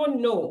 I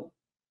don't know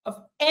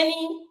of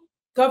any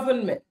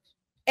government,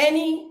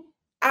 any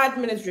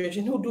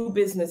administration who do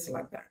business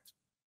like that.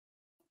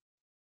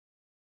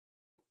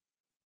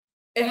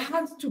 It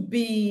has to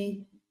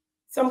be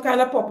some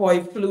kind of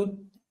popoy flute,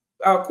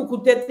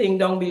 kukute thing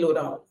down below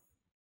the house.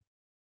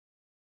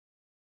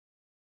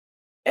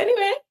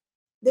 Anyway,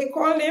 they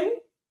called him.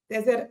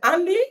 They said,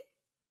 Andy,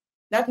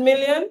 that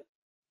million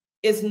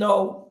is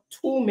now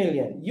 2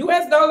 million.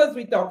 US dollars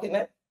we're talking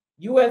about,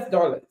 US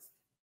dollars.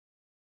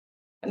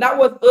 And that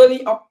was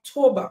early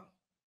October.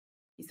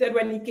 He said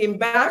when he came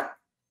back,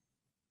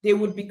 they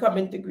would be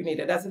coming to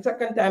Grenada. That's the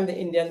second time the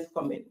Indians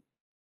come in.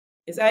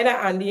 It's either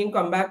Andy ain't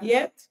come back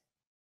yet,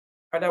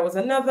 or that was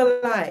another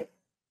lie.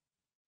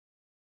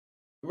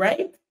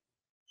 Right?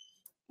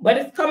 But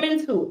it's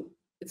coming soon.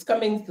 It's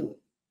coming soon.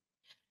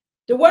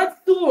 The word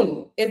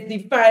soon is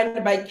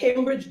defined by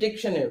Cambridge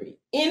Dictionary,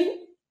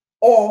 in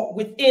or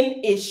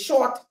within a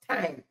short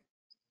time,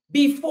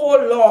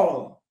 before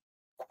long,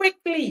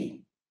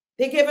 quickly.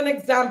 They gave an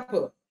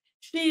example.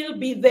 She'll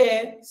be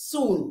there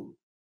soon.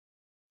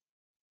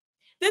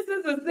 This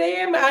is the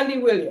same Andy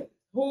Williams,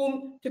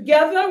 whom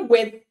together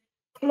with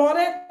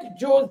Claudette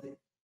Joseph,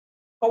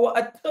 our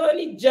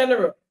Attorney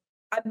General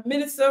and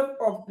Minister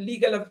of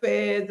Legal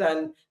Affairs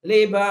and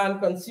Labor and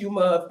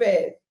Consumer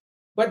Affairs.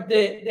 But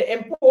the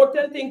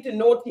important thing to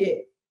note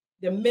here,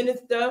 the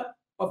Minister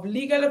of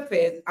Legal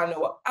Affairs and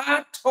our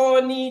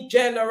Attorney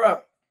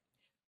General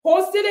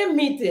hosted a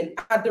meeting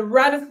at the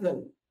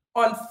Radisson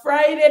on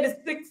Friday,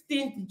 the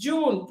 16th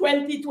June,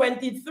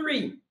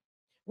 2023,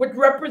 with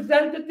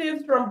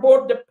representatives from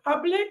both the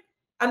public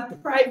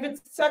and private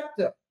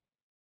sector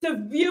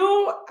to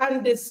view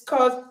and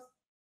discuss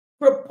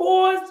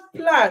proposed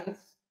plans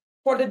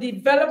for the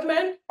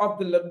development of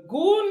the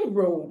Lagoon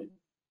Road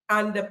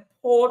and the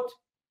Port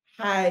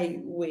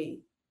Highway.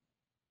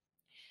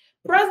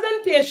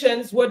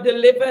 Presentations were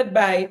delivered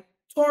by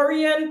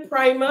Torian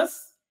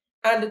Primus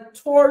and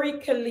Tori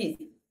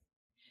Calise,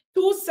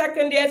 2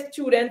 second-year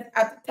students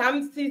at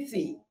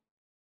TAMCC,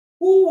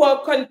 who were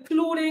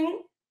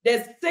concluding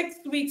their 6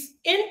 weeks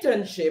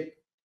internship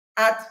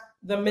at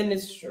the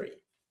ministry.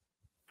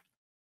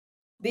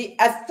 The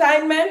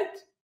assignment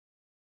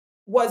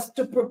was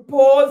to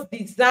propose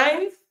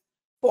designs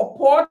for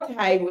Port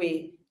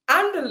Highway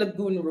and the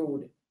Lagoon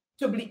Road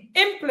to be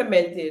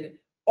implemented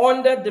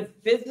under the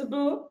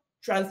Visible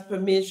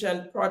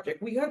Transformation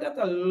Project. We heard that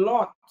a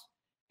lot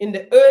in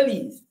the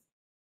earlies,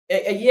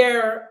 a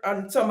year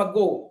and some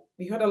ago.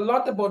 We heard a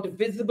lot about the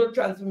Visible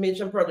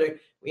Transformation Project.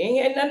 We ain't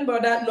hearing nothing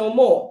about that no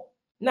more.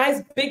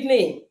 Nice big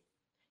name.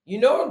 You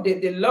know,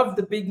 they love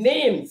the big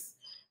names.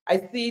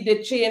 I see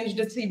they changed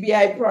the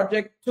CBI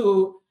project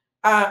to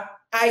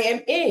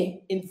IMA,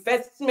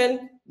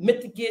 Investment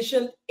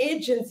Mitigation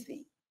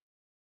Agency.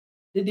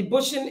 The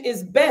debushing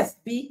is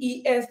BEST,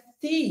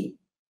 B-E-S-T.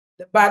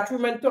 The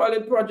bathroom and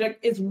toilet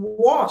project is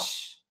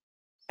WASH.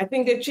 I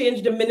think they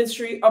changed the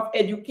Ministry of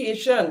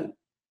Education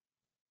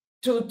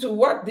to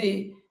what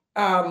the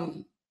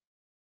something.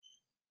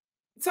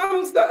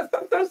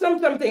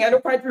 I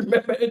don't quite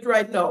remember it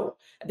right now.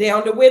 They're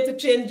on the way to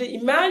change the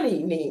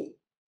Imani name.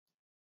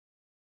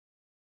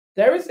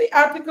 There is the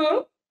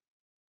article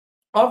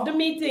of the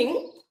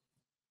meeting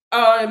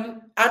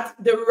at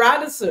the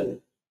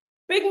Radisson.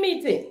 Big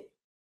meeting.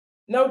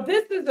 Now,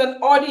 this is an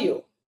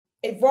audio,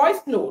 a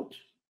voice note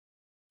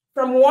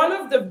from one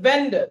of the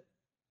vendors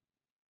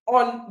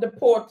on the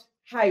Port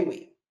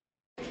Highway.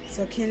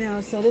 So,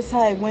 Kenel, so this is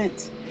how it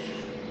went.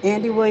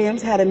 Andy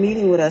Williams had a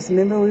meeting with us.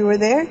 Remember we were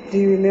there? Do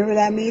you remember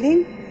that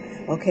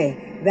meeting?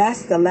 Okay,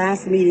 that's the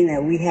last meeting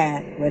that we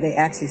had where they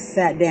actually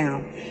sat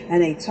down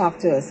and they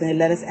talked to us and they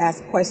let us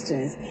ask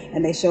questions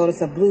and they showed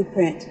us a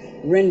blueprint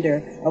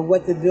render of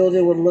what the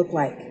building would look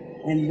like.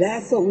 And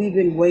that's what we've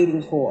been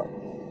waiting for.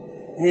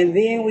 And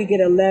then we get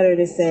a letter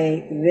to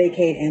say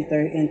vacate in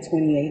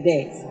 28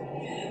 days.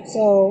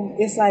 So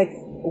it's like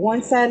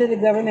one side of the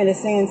government is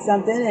saying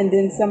something and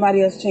then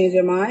somebody else changed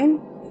their mind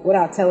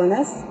without telling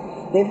us.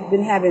 They've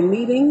been having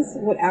meetings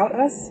without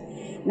us,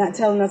 not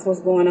telling us what's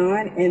going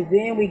on, and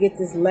then we get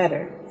this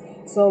letter.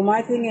 So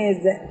my thing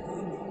is that,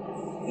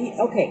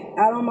 okay,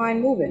 I don't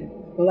mind moving,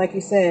 but like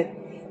you said,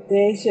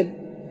 they should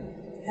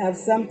have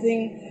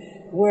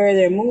something where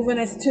they're moving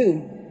us to.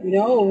 You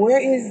know, where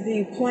is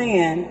the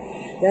plan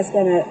that's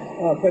going to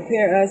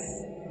prepare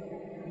us,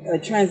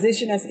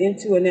 transition us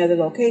into another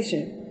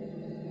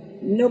location?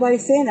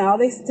 Nobody's saying that. All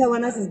they're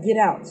telling us is get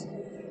out.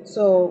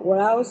 So what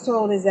I was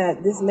told is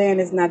that this land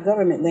is not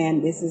government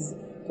land. This is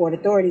Port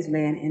Authority's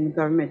land, and the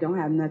government don't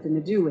have nothing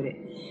to do with it.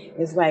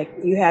 It's like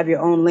you have your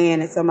own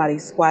land and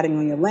somebody's squatting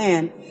on your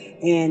land,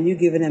 and you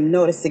giving them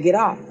notice to get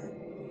off.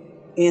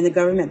 And the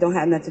government don't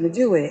have nothing to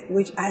do with it,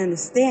 which I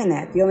understand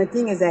that. The only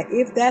thing is that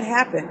if that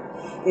happened,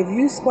 if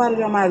you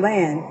squatted on my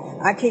land,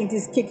 I can't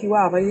just kick you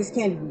off. I just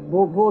can't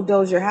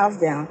bulldoze your house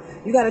down.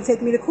 You got to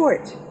take me to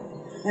court.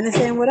 And the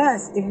same with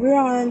us. If we're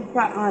on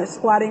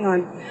squatting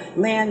on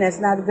land that's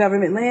not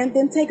government land,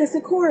 then take us to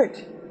court.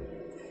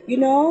 You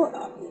know,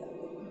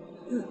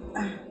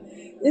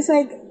 it's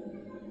like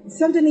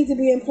something needs to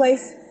be in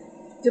place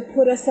to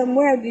put us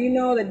somewhere. Do you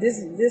know that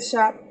this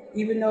shop,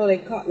 even though they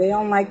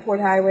don't like Port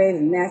Highway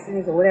and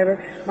nastiness or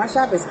whatever, my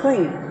shop is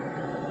clean.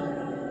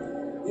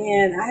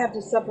 And I have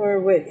to suffer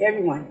with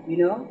everyone, you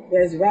know.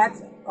 There's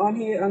rats on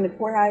here on the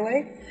Port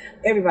Highway.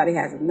 Everybody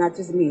has them, not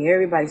just me.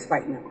 Everybody's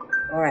fighting them.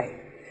 All right.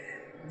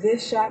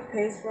 This shop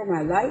pays for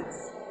my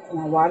lights,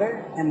 my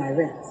water, and my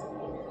rent.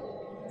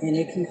 And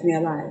it keeps me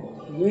alive.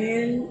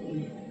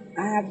 When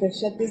I have to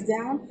shut this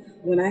down,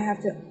 when I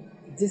have to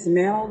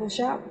dismantle the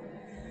shop,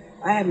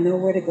 I have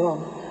nowhere to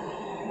go.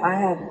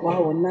 I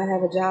will not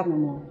have a job no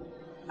more.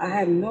 I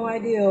have no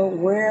idea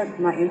where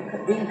my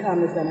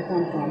income is going to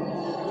come from.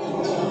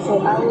 So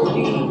I will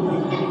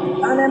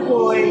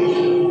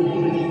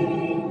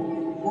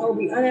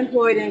be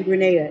unemployed in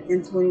Grenada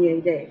in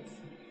 28 days.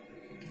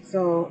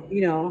 So,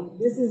 you know,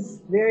 this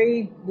is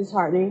very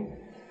disheartening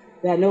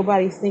that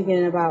nobody's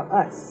thinking about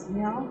us, you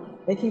know?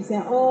 They keep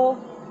saying, oh,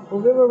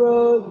 well, River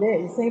Road,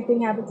 the same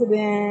thing happened to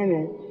them,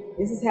 and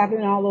this is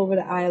happening all over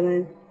the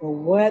island. But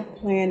what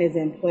plan is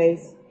in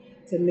place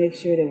to make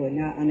sure that we're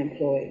not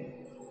unemployed?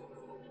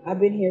 I've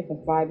been here for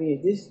 5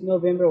 years. This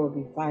November will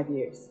be 5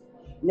 years.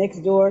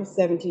 Next door,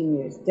 17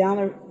 years. Down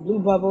at Blue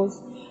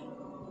Bubbles,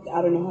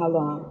 I don't know how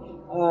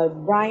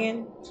long.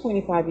 Brian,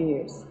 25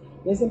 years.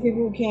 There's some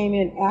people who came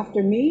in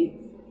after me,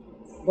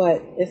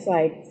 but it's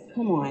like,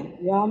 come on,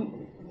 y'all,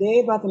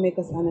 they're about to make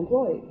us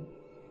unemployed.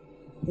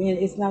 And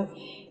it's not,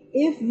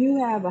 if you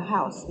have a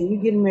house and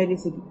you're getting ready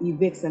to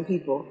evict some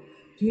people,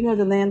 do you know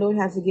the landlord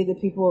has to give the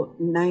people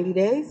 90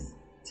 days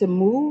to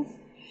move?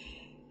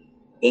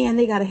 And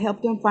they got to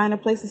help them find a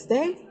place to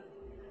stay?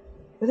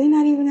 But they're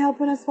not even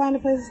helping us find a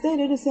place to stay.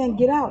 They're just saying,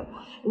 get out.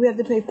 We have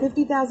to pay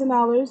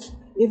 $50,000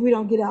 if we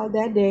don't get out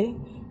that day.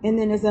 And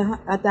then it's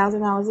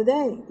 $1,000 a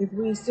day if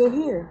we're still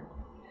here.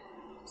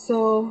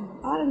 So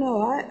I don't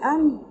know.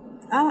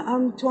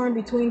 I'm torn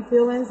between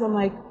feelings. I'm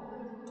like,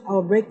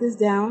 I'll break this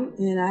down,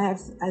 and I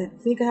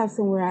think I have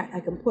somewhere I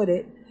can put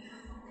it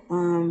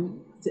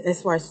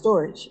as far as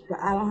storage. But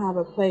I don't have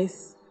a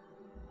place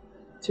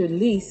to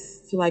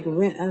lease, to like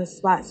rent a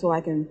spot so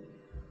I can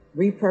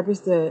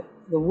repurpose the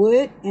the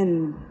wood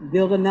and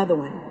build another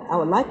one. I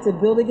would like to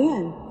build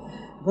again,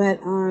 but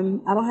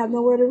I don't have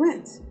nowhere to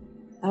rent.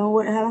 I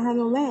don't have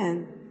no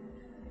land.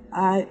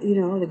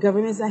 The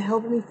government's not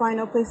helping me find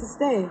no place to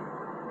stay.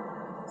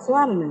 So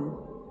I don't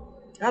know.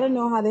 I don't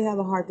know how they have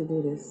the heart to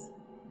do this.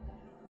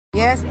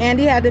 Yes,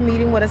 Andy had the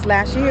meeting with us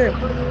last year.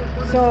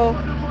 So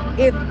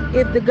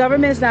if the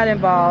government's not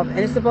involved and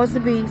it's supposed to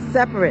be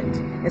separate,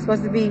 it's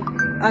supposed to be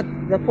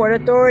the Port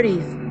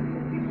Authority's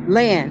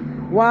land,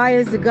 why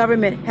is the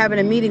government having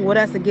a meeting with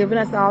us and giving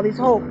us all these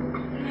hope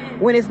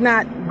when it's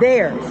not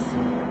theirs?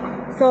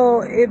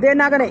 So if they're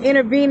not going to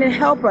intervene and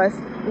help us,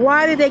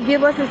 why did they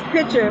give us this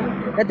picture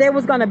that they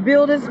was going to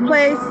build this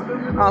place,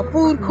 a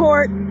food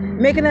court,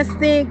 making us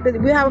think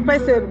that we have a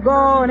place to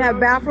go and have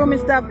bathroom and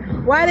stuff?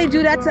 Why did they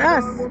do that to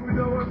us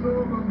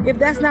if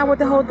that's not what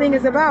the whole thing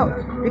is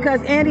about?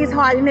 Because Andy's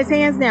hiding his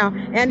hands now.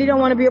 Andy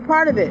don't want to be a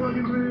part of it.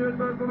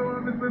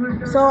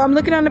 So I'm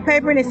looking on the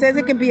paper and it says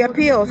it can be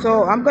appealed.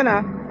 So I'm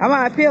gonna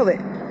appeal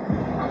it.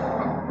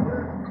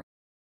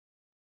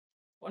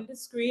 On the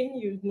screen,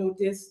 you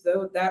notice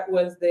though that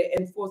was the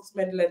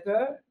enforcement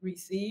letter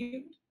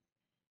received.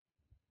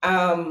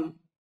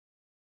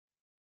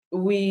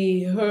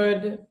 We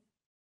heard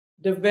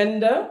the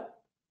vendor.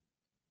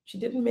 She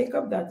didn't make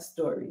up that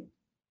story.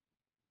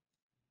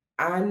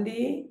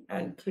 Andy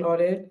and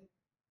Claudette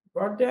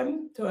brought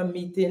them to a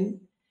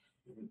meeting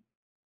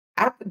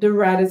at the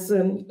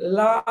Radisson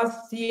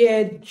last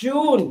year,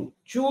 June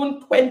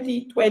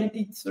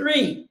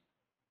 2023.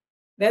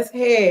 Let's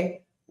hear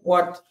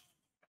what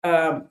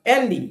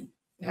Andy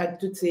had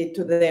to say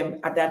to them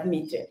at that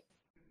meeting.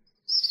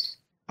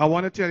 I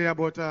want to tell you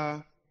about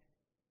an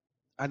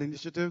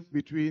initiative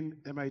between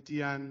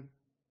MIT and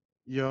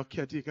your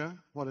caretaker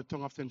for the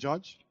Tongue of St.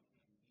 George.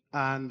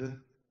 And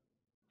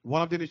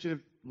one of the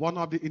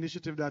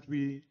initiatives that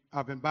we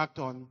have embarked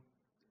on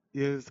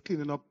is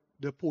cleaning up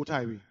the Port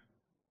Highway.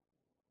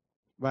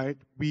 Right?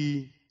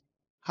 We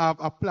have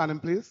a plan in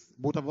place,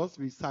 both of us.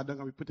 We sat down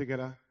and we put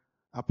together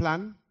a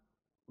plan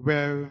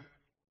where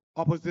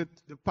opposite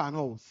the pan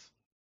house,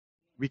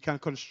 we can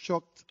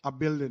construct a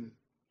building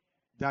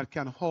that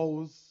can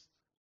house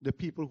the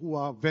people who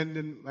are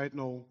vending right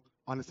now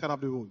on the side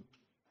of the road.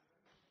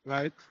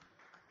 Right?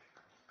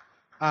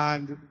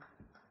 And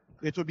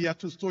it will be a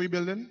 2-story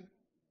building,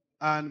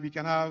 and we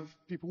can have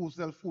people who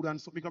sell food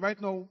and so, because right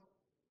now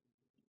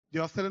they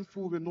are selling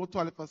food with no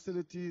toilet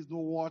facilities, no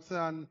water,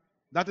 and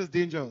that is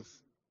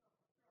dangerous,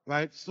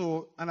 right?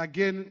 So, and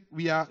again,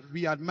 we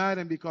admire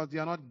them because they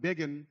are not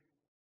begging,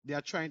 they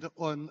are trying to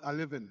earn a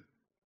living.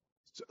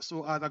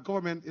 So as a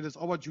government, it is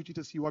our duty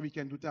to see what we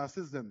can do to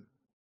assist them.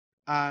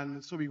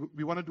 And so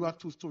we want to do a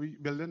 2-story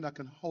building that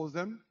can house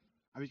them,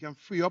 and we can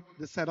free up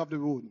the side of the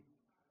road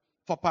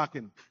for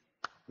parking,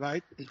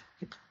 right?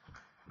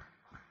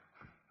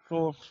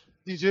 So,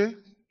 DJ,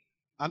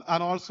 and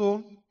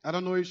also, I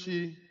don't know if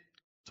she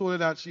told her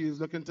that she is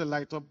looking to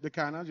light up the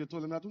canals. You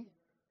told him that too?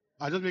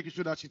 I'm just making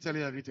sure that she tells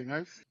you everything,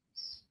 right?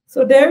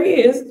 So there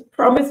he is,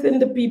 promising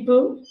the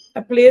people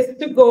a place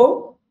to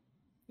go,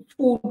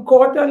 food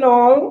court and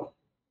all.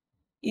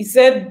 He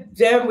said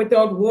them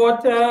without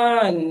water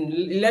and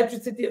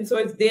electricity, and so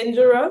it's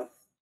dangerous.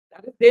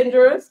 That is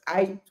dangerous.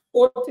 I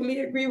totally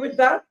agree with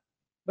that.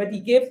 But he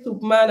gave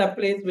Superman a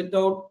place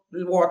without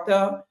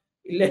water,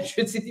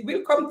 electricity.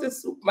 We'll come to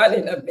Superman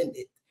in a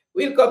minute.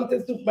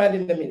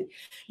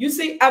 You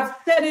see, I've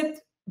said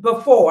it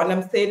before, and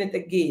I'm saying it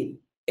again.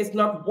 It's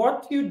not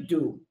what you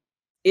do,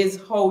 it's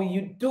how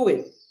you do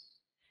it.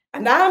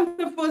 And I'm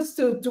the first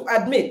to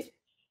admit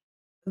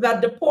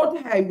that the Port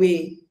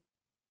Highway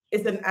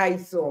is an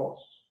eyesore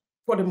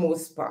for the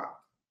most part,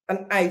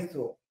 an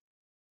eyesore.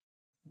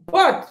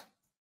 But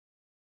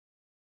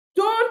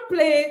don't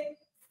play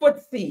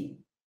footsie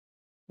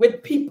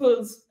with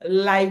people's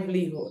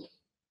livelihood.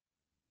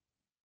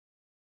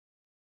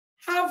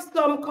 Have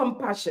some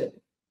compassion,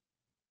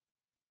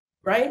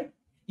 right?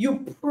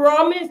 You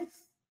promise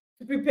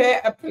to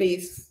prepare a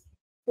place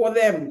for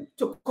them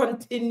to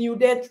continue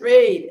their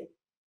trade.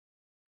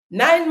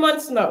 9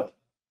 months now.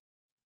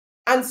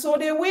 And so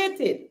they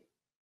waited.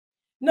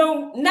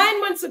 Now,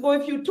 9 months ago,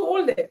 if you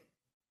told them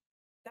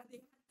that they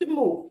had to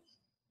move,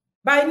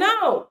 by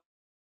now,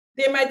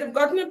 they might have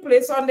gotten a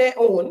place on their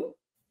own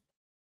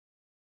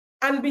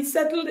and be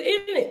settled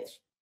in it.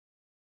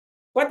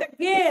 But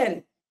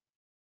again,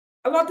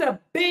 a lot of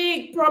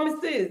big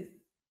promises.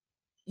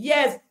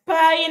 Yes,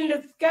 pie in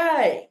the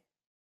sky.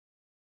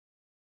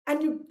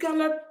 And you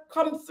cannot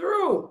come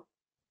through.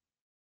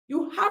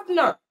 You have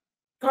not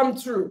come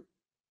through.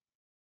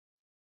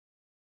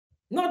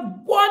 Not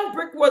one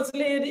brick was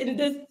laid in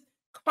this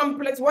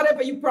complex,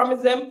 whatever you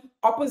promised them,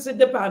 opposite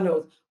the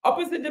panels.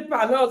 Opposite the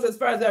panels, as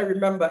far as I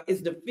remember,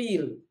 is the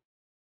field.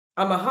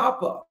 I'm a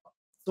harper,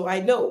 so I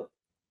know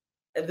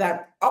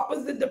that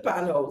opposite the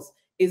panels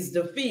is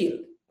the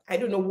field. I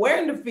don't know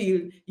where in the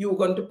field you were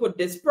going to put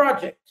this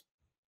project.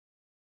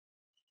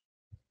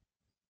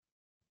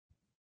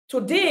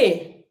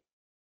 Today,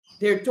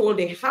 they're told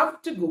they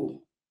have to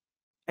go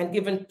and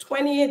given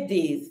 28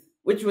 days,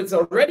 which was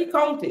already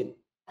counted,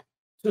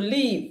 to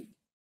leave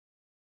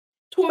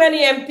Too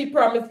many empty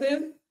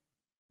promises,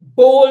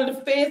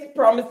 bold-faced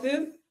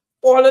promises,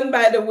 fallen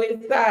by the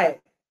wayside.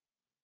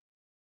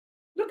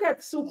 Look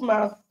at Soup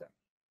Master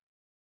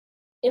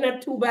in a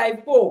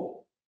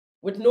 2x4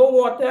 with no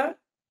water,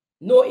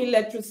 no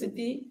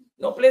electricity,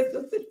 no place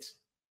to sit,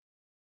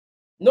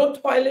 no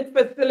toilet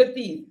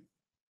facilities.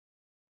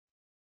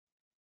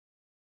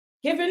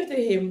 Given to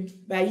him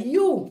by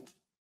you,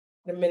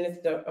 the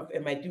Minister of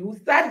MIT, who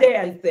sat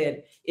there and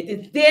said, it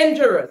is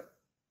dangerous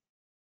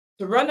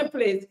to run a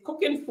place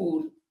cooking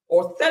food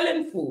or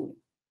selling food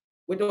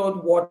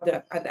without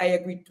water, and I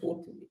agree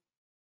totally.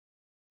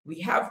 We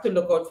have to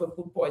look out for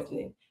food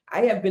poisoning.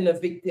 I have been a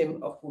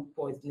victim of food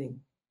poisoning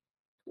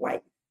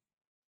twice.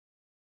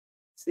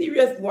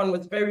 Serious one,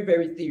 was very,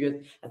 very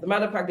serious. As a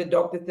matter of fact, the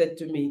doctor said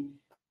to me,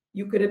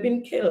 you could have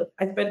been killed.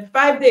 I spent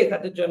 5 days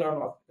at the general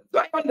hospital. So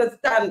I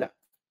understand that.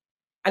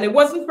 And it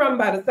wasn't from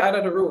by the side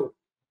of the road.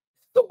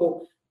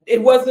 So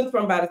it wasn't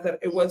from by the side,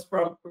 it was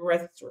from a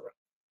restaurant.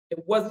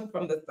 It wasn't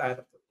from the side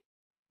of the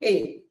road.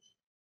 Hey,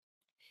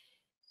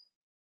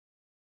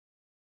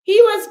 he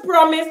was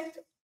promised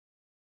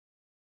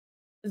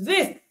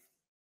this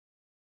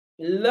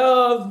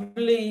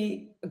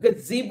lovely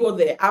gazebo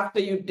there after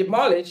you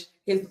demolish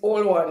his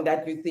old one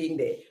that you're seeing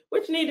there,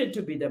 which needed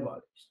to be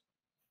demolished.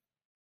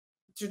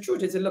 The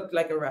truth is, it looked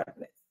like a rat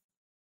nest.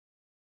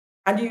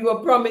 And you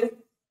were promised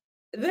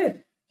this.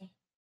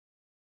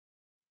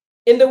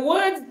 In the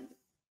words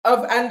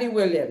of Andy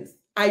Williams,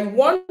 I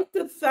want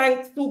to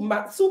thank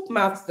Soup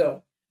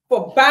Master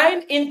for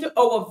buying into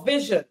our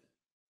vision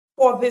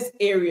for this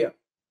area.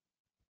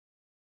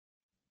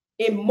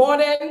 A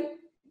modern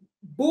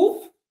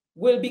booth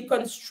will be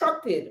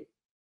constructed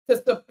to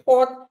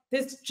support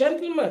this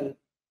gentleman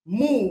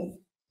move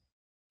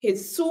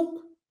his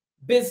soup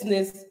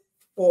business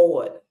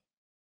forward.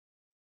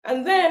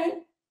 And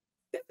then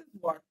this is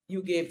what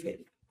you gave him.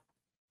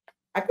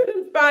 I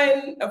couldn't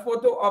find a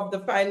photo of the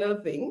final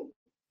thing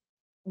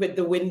with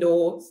the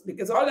windows,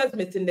 because all that's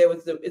missing there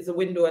is the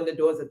window and the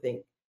doors, I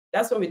think.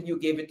 That's what you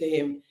gave it to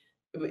him.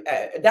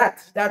 That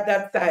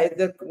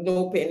size,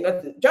 no paint,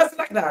 nothing, just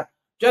like that.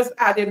 Just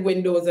added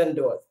windows and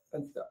doors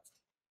and stuff.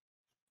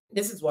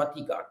 This is what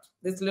he got,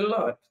 this little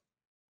hut.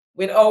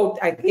 Without,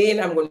 again,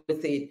 I'm going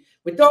to say it,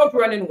 without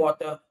running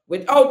water,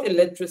 without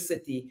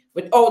electricity,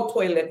 without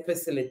toilet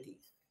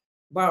facilities,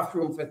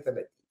 bathroom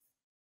facilities.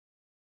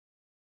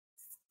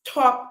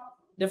 Stop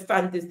the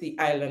fantasy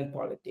island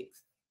politics.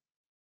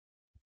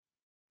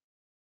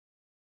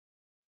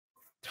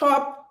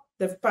 Stop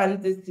the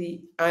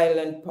fantasy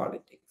island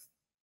politics.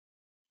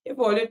 If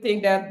all you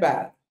think that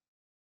bad,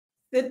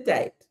 sit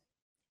tight.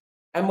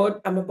 I'm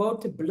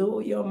about to blow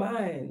your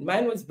mind.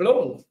 Mine was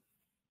blown.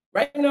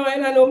 Right now, I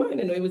don't know mine,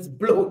 it was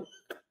blown.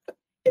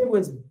 It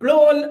was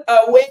blown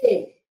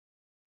away.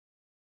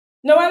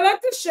 Now, I'd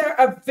like to share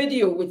a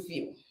video with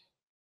you.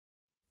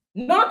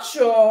 Not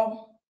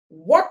sure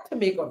what to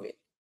make of it,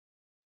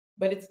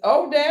 but it's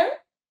out there.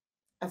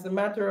 As a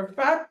matter of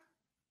fact,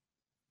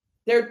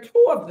 there are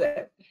 2 of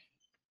them.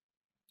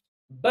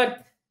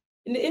 But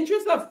in the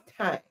interest of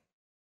time,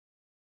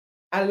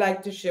 I'd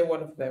like to share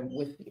one of them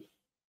with you.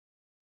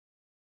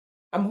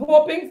 I'm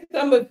hoping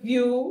some of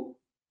you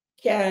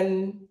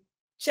can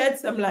shed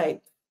some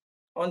light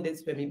on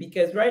this for me,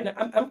 because right now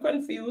I'm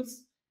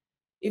confused.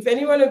 If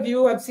any one of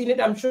you have seen it,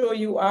 I'm sure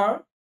you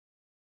are.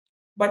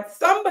 But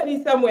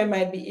somebody somewhere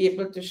might be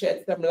able to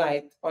shed some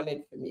light on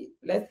it for me.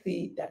 Let's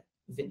see that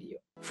video.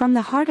 From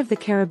the heart of the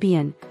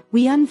Caribbean,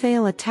 we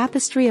unveil a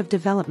tapestry of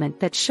development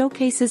that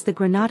showcases the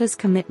Grenada's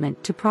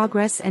commitment to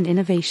progress and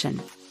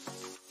innovation.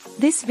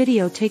 This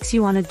video takes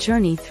you on a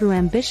journey through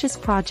ambitious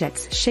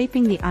projects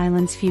shaping the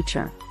island's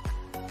future.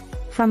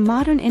 From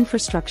modern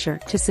infrastructure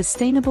to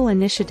sustainable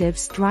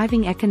initiatives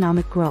driving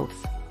economic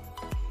growth.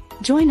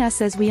 Join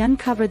us as we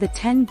uncover the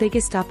 10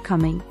 biggest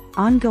upcoming,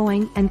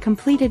 ongoing, and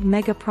completed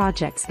mega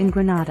projects in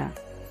Grenada.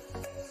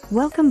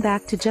 Welcome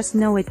back to Just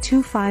Know It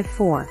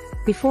 254.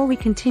 Before we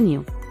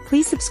continue,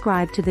 please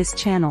subscribe to this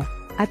channel.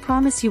 I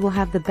promise you will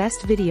have the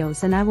best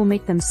videos and I will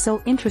make them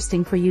so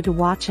interesting for you to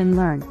watch and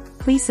learn.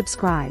 Please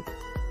subscribe.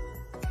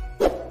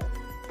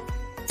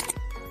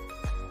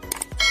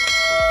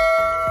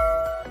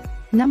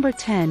 Number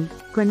 10,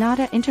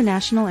 Grenada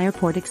International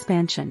Airport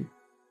Expansion.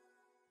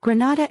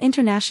 Grenada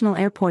International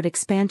Airport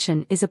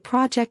Expansion is a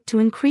project to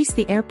increase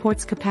the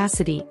airport's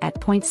capacity at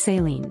Point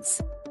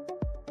Salines.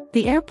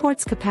 The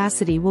airport's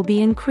capacity will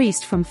be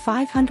increased from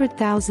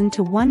 500,000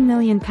 to 1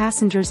 million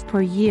passengers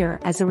per year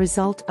as a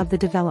result of the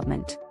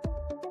development.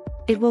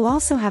 It will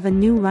also have a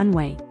new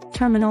runway,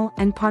 terminal,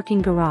 and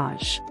parking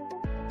garage.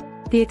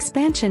 The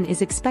expansion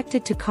is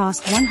expected to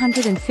cost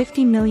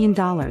 $150 million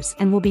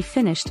and will be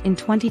finished in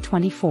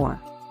 2024.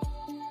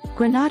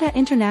 Grenada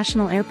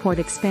International Airport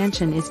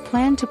expansion is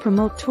planned to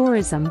promote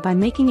tourism by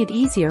making it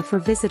easier for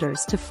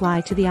visitors to fly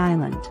to the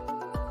island.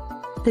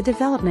 The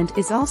development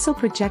is also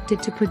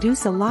projected to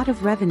produce a lot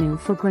of revenue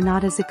for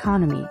Grenada's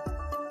economy.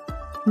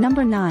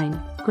 Number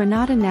 9,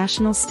 Grenada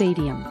National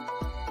Stadium.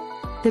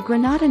 The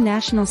Grenada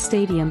National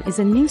Stadium is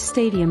a new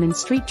stadium in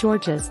St.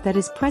 George's that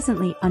is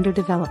presently under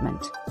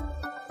development.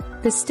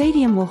 The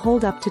stadium will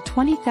hold up to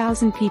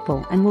 20,000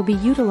 people and will be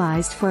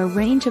utilized for a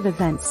range of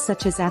events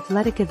such as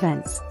athletic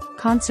events,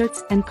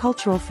 concerts, and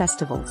cultural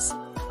festivals.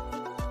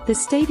 The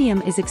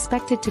stadium is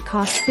expected to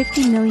cost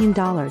 $50 million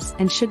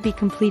and should be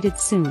completed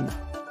soon.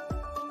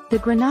 The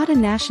Grenada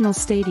National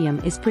Stadium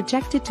is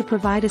projected to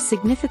provide a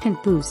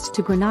significant boost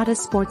to Grenada's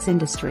sports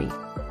industry.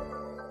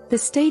 The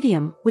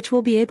stadium, which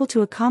will be able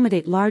to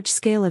accommodate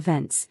large-scale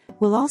events,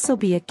 will also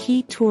be a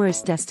key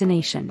tourist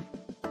destination.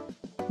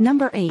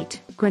 Number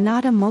 8,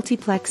 Grenada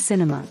Multiplex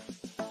Cinema.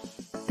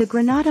 The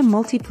Grenada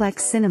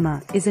Multiplex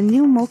Cinema is a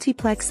new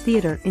multiplex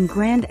theater in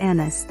Grand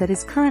Anse that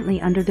is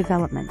currently under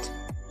development.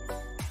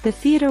 The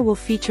theater will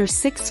feature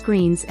 6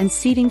 screens and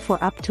seating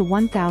for up to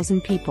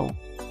 1,000 people.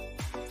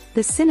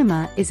 The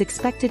cinema is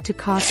expected to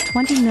cost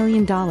 $20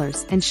 million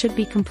and should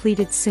be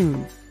completed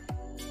soon.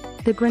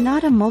 The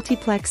Grenada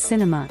Multiplex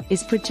Cinema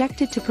is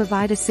projected to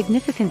provide a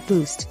significant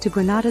boost to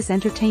Grenada's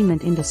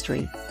entertainment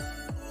industry.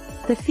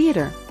 The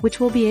theater, which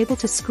will be able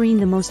to screen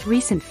the most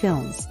recent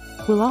films,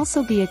 will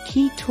also be a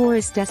key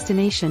tourist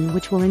destination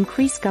which will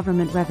increase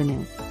government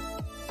revenue.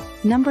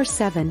 Number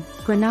 7,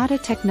 Grenada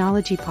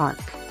Technology Park.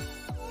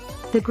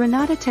 The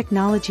Grenada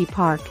Technology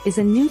Park is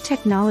a new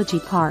technology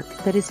park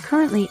that is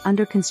currently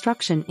under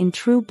construction in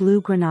True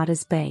Blue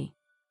Grenada's Bay.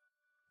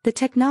 The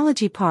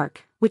technology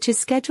park, which is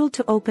scheduled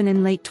to open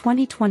in late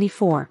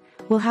 2024,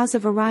 will house a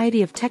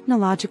variety of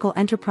technological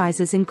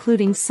enterprises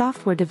including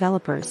software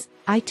developers,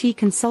 IT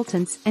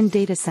consultants, and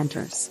data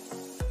centers.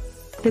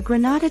 The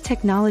Grenada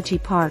Technology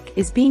Park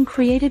is being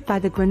created by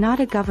the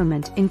Grenada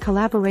government in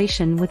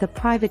collaboration with a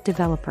private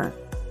developer.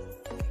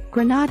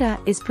 Grenada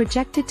is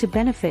projected to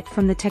benefit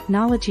from the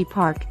technology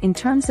park in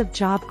terms of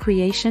job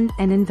creation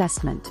and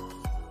investment.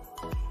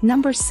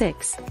 Number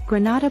 6,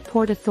 Grenada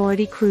Port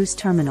Authority Cruise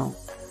Terminal.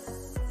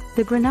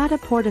 The Grenada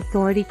Port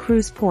Authority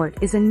Cruise Port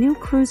is a new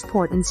cruise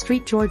port in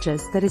St.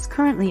 George's that is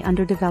currently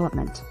under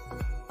development.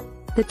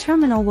 The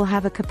terminal will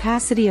have a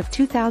capacity of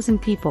 2,000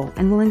 people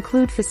and will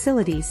include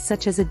facilities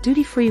such as a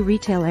duty-free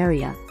retail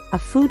area, a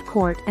food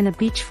court, and a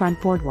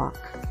beachfront boardwalk.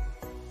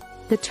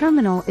 The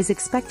terminal is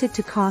expected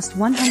to cost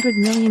 $100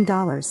 million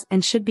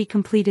and should be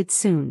completed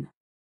soon.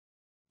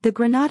 The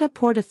Grenada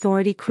Port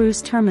Authority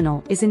Cruise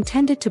Terminal is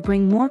intended to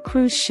bring more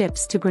cruise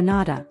ships to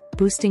Grenada,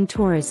 boosting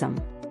tourism.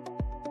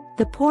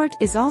 The port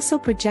is also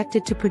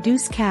projected to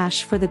produce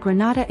cash for the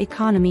Grenada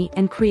economy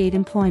and create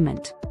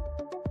employment.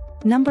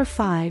 Number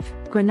 5,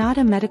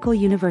 Grenada Medical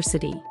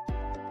University.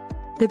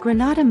 The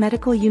Grenada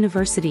Medical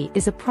University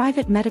is a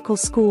private medical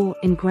school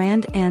in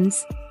Grand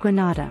Anse,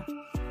 Grenada.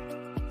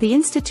 The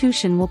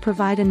institution will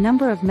provide a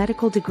number of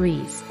medical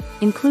degrees,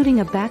 including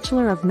a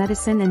Bachelor of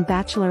Medicine and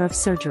Bachelor of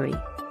Surgery.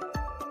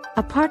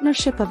 A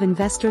partnership of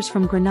investors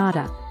from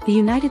Grenada, the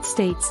United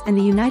States, and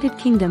the United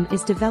Kingdom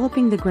is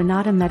developing the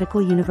Grenada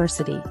Medical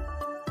University.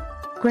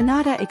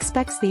 Grenada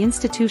expects the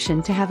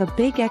institution to have a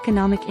big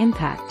economic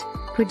impact,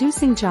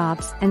 producing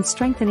jobs and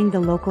strengthening the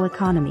local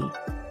economy.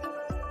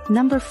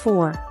 Number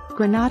 4,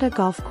 Grenada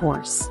Golf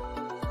Course.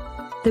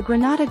 The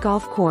Grenada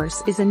Golf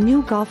Course is a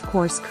new golf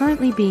course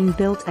currently being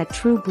built at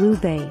True Blue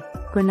Bay,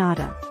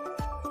 Grenada.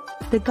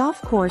 The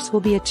golf course will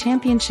be a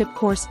championship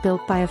course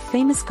built by a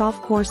famous golf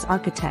course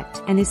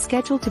architect and is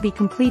scheduled to be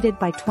completed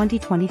by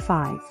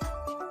 2025.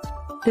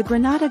 The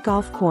Grenada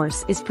Golf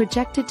Course is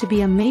projected to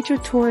be a major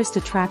tourist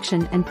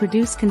attraction and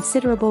produce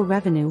considerable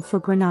revenue for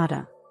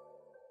Grenada.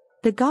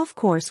 The golf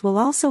course will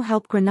also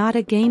help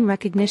Grenada gain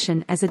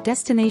recognition as a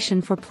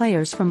destination for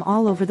players from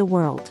all over the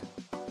world.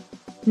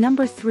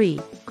 Number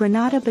 3,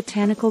 Grenada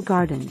Botanical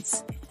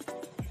Gardens.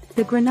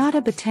 The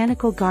Grenada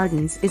Botanical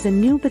Gardens is a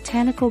new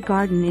botanical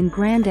garden in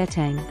Grand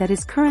Etang that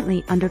is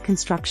currently under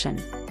construction.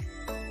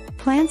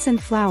 Plants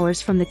and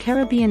flowers from the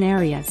Caribbean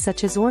area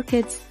such as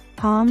orchids,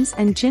 palms,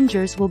 and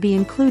gingers will be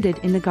included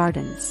in the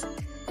gardens.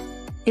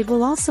 It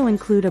will also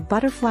include a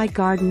butterfly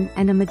garden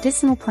and a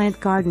medicinal plant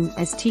garden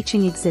as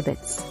teaching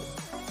exhibits.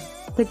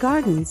 The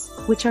gardens,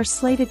 which are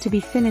slated to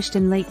be finished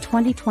in late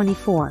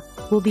 2024,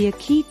 will be a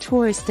key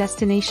tourist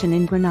destination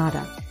in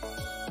Grenada.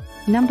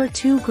 Number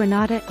 2,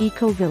 Grenada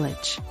Eco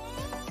Village.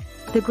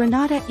 The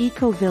Grenada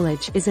Eco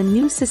Village is a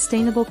new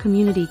sustainable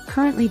community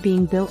currently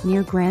being built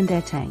near Grand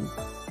Etang.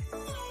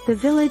 The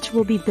village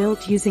will be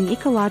built using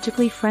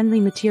ecologically friendly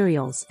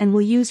materials and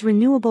will use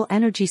renewable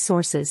energy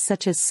sources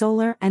such as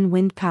solar and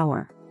wind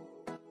power.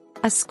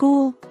 A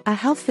school, a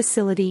health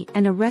facility,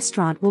 and a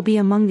restaurant will be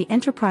among the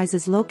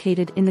enterprises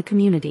located in the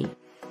community.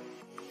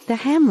 The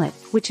hamlet,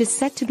 which is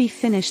set to be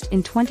finished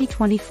in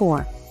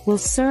 2024, will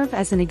serve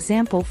as an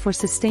example for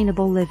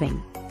sustainable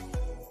living.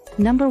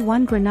 Number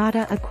 1,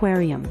 Grenada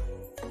Aquarium.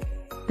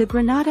 The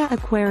Grenada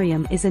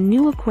Aquarium is a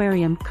new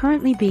aquarium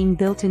currently being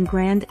built in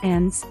Grand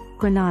Anse,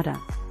 Grenada.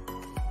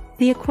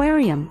 The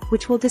aquarium,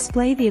 which will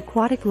display the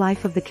aquatic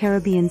life of the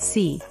Caribbean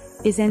Sea,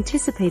 is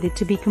anticipated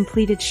to be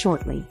completed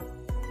shortly.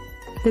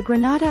 The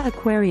Grenada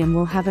Aquarium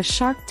will have a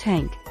shark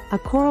tank, a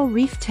coral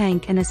reef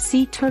tank, and a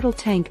sea turtle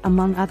tank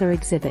among other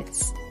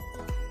exhibits.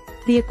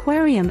 The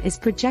aquarium is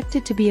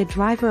projected to be a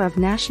driver of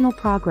national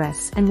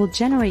progress and will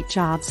generate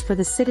jobs for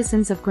the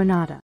citizens of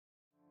Grenada.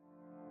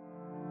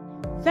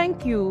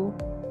 Thank you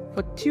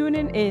for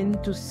tuning in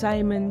to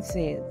Simon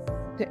Says.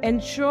 To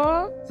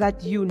ensure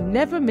that you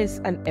never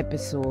miss an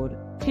episode,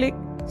 click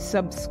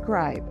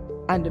subscribe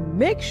and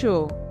make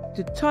sure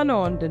to turn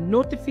on the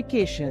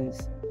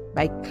notifications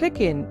by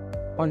clicking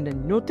on the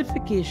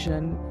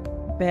notification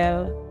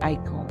bell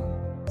icon.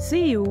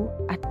 See you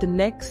at the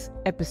next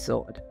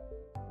episode.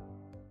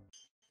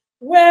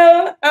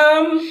 Well,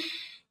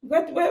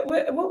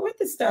 where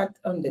to start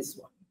on this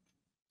one?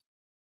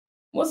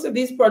 Most of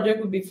these projects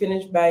will be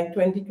finished by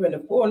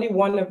 2024. Only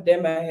one of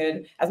them I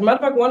heard. As a matter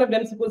of fact, one of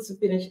them is supposed to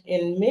finish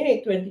in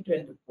May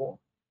 2024.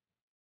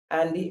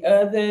 And the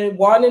other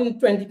one in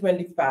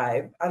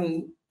 2025.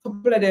 And a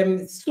couple of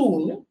them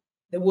soon.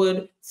 The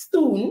word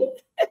soon.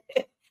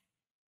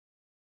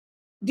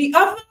 The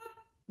other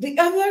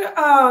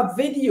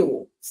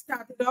video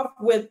started off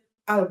with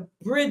a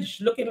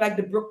bridge looking like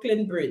the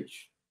Brooklyn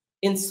Bridge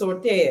in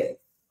Sortes.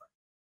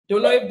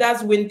 Don't know if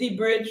that's Winty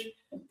Bridge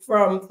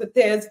from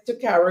Sortes to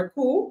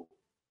Carriacou,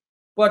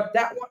 but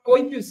that one, or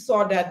if you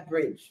saw that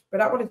bridge, but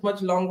that one is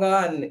much longer.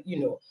 And you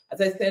know, as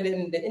I said,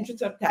 in the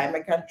interest of time, I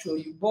can't show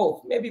you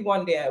both. Maybe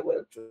one day I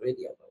will show you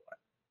the other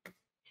one.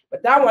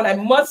 But that one, I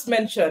must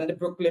mention the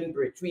Brooklyn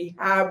Bridge. We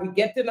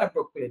get in a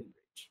Brooklyn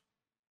Bridge.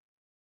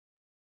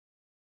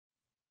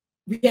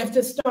 We have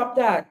to stop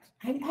that.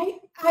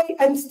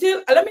 I'm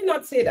still, let me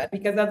not say that,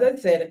 because as I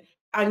said,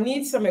 I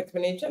need some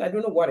explanation. I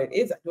don't know what it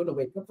is. I don't know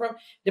where it comes from.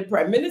 The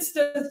Prime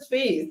Minister's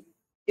face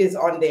is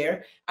on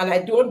there, and I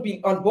don't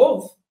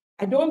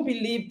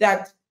believe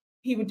that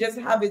he would just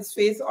have his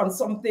face on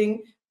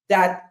something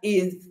that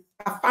is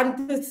a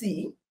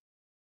fantasy,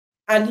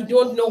 and he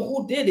don't know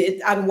who did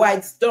it and why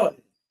it's done.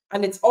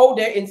 And it's all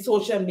there in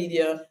social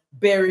media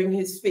bearing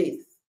his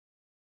face.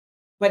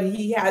 But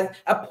he has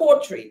a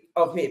portrait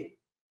of him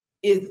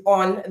is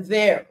on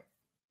there.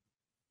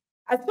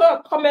 I saw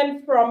a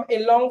comment from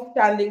a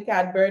long-standing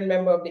Cadbury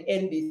member of the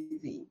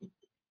NDC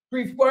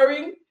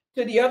referring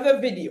to the other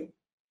video.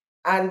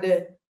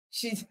 And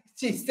she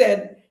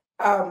said,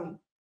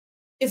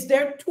 is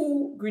there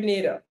two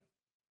Grenada?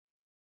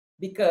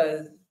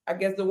 Because I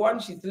guess the one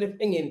she's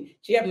living in,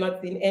 she have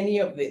not seen any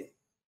of this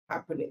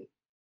happening.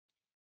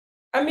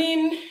 I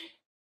mean,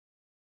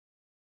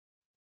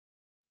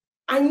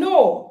 I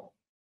know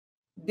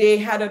they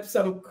had up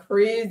some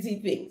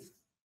crazy things,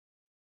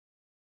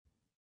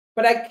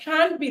 but I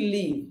can't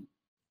believe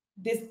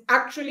this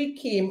actually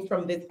came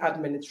from this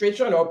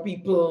administration or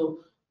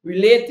people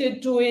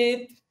related to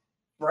it,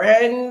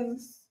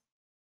 friends,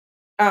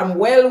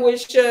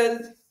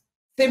 well-wishers,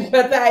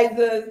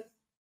 sympathizers.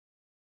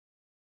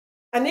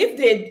 And if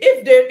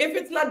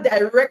it's not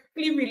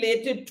directly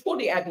related to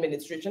the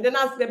administration, then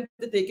ask them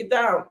to take it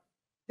down.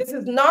 This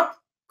is not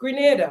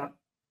Grenada.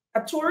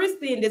 A tourist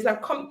scene, this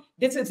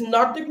is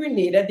not the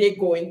Grenada they're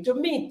going to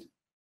meet.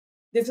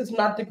 This is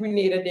not the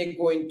Grenada they're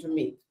going to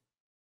meet.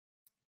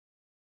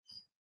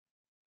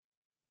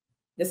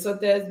 The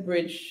Sortes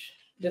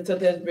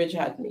Bridge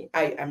had me.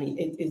 I mean,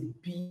 it is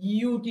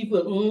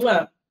beautiful.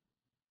 Mwah.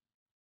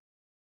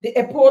 The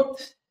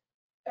airport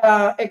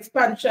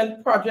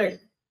expansion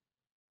project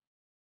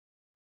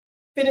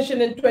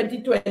finishing in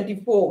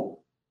 2024,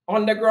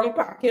 underground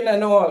parking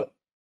and all.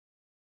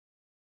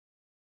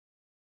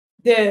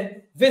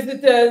 The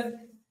visitors'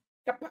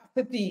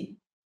 capacity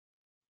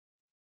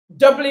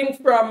doubling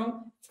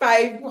from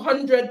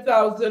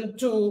 500,000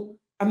 to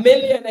 1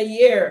 million a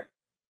year.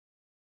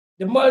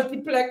 The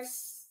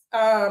multiplex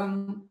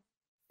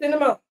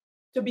cinema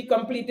to be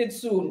completed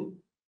soon.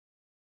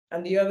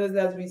 And the others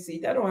as we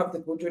see, I don't have to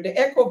go through. The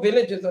Eco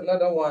Village is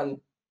another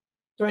one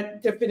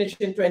to finish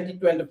in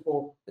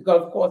 2024, the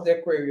Golf Course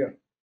Aquarium.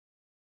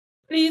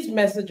 Please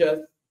message us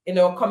in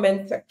our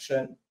comment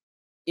section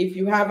if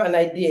you have an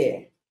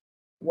idea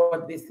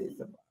what this is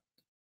about.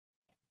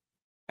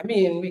 I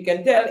mean, we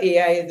can tell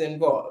AI is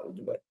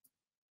involved, but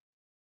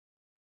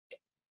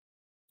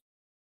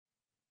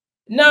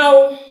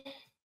now,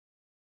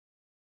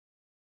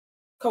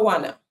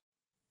 Kawana.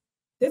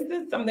 This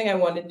is something I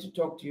wanted to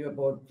talk to you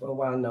about for a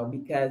while now,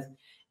 because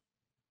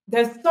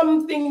there's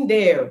something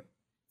there.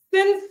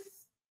 Since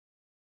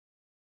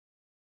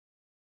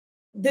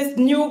this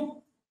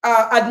new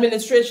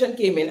administration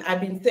came in,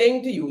 I've been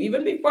saying to you,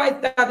 even before I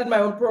started my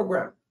own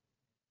program,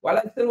 while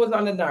I still was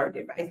on the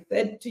narrative, I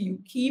said to you,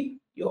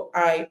 keep your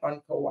eye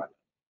on Kawana.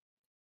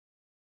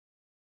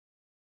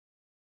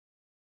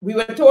 We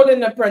were told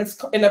in a press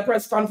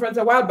conference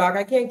a while back,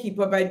 I can't keep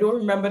up, I don't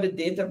remember the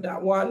date of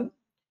that one.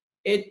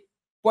 It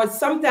was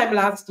sometime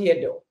last year,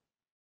 though,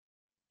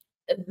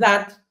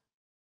 that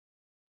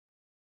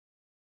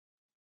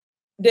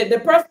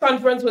the press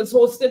conference was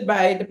hosted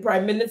by the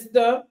Prime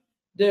Minister,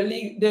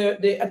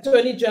 the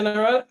Attorney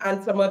General,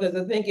 and some others.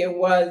 I think it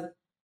was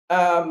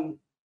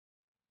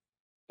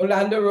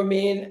Orlando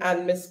Romaine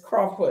and Miss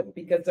Crawford,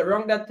 because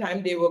around that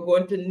time they were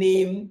going to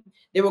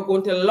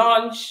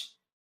launch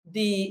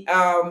the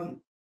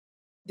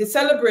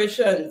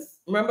celebrations.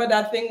 Remember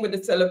that thing with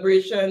the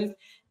celebrations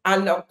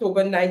and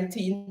October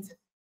 19th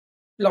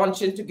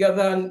launching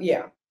together? And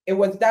yeah, it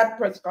was that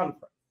press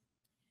conference.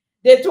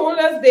 They told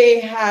us they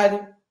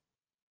had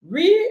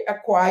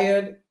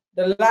reacquired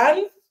the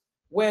land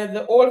where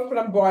the old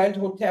Flamboyant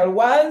Hotel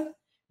was,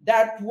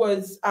 that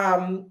was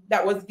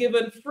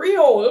given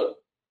freehold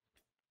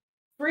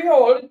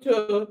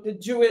to the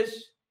Jewish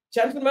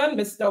gentleman,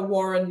 Mr.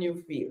 Warren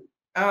Newfield.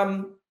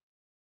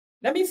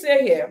 Let me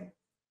say here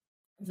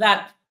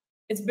that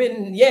it's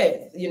been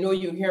years, you know,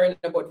 you're hearing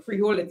about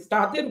freehold. It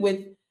started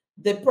with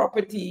the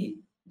property,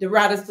 the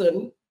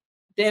Radisson,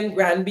 then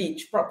Grand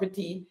Beach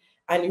property,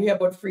 and you hear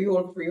about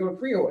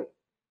freehold.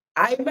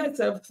 I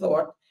myself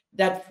thought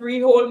that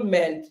freehold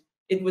meant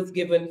it was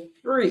given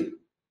free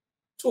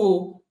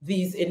to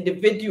these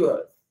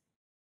individuals.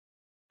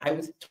 I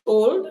was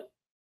told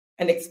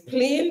and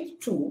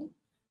explained to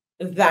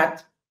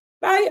that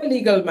by a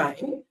legal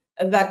mind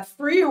that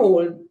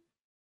freehold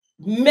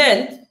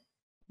meant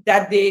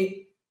that they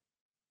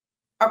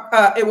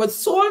it was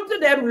sold to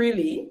them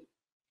really,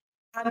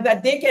 and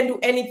that they can do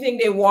anything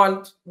they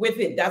want with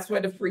it. That's where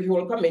the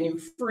freehold come in. You're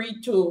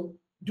free to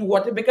do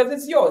what, because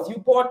it's yours. You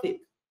bought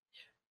it.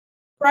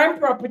 Prime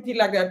property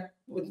like that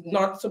was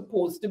not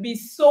supposed to be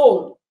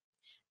sold.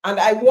 And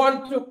I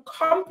want to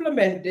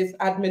compliment this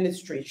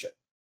administration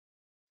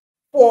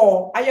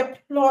I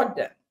applaud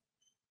them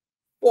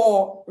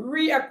for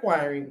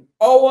reacquiring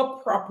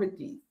our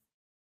property,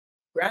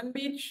 Grand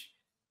Beach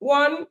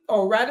one,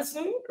 or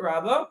Radisson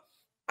rather,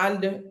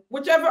 and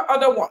whichever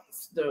other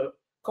ones, the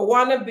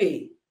Kawana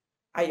Bay.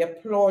 I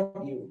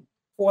applaud you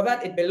for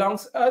that. It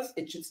belongs to us.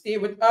 It should stay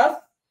with us.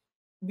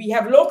 We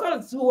have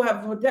locals who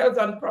have hotels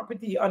on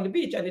property on the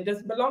beach, and it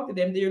doesn't belong to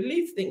them. They're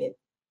leasing it.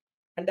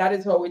 And that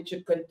is how it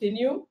should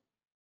continue.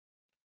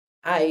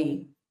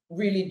 I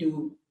really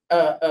do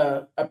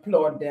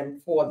applaud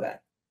them for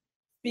that.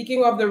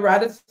 Speaking of the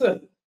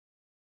Radisson,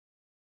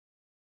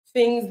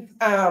 things,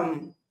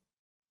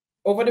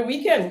 over the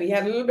weekend, we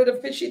had a little bit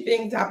of fishy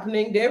things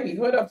happening there. We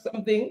heard of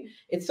something.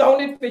 It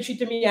sounded fishy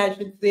to me, I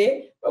should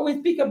say, but we'll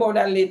speak about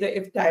that later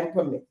if time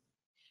permits.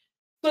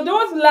 So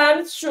those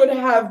lands should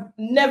have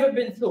never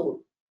been sold,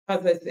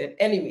 as I said.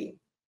 Anyway,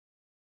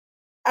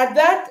 at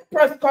that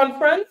press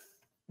conference,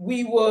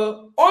 we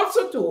were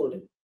also told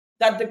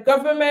that the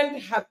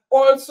government had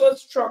also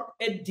struck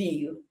a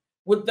deal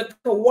with the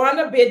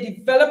Kawana Bay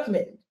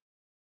Development,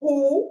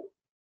 who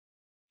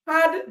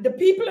had the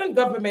people and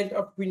government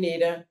of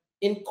Grenada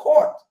in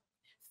court,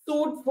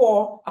 sued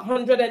for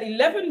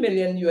 $111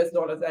 million US,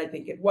 I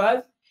think it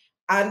was.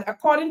 And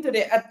according to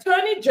the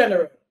Attorney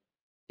General,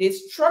 they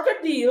struck a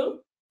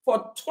deal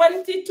for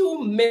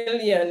 $22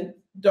 million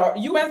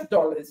US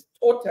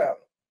total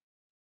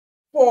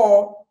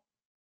for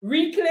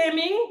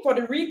reclaiming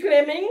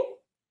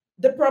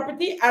the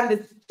property and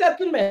the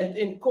settlement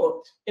in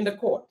the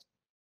court.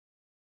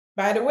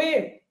 By the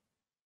way,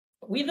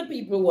 we the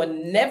people were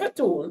never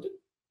told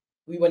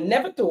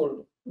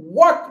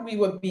what we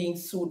were being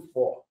sued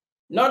for,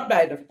 not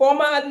by the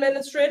former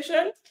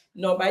administration,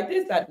 nor by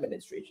this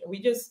administration.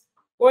 We just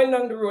going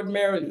down the road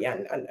merrily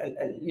and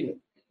you know,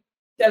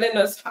 telling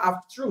us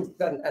half truths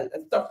and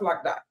stuff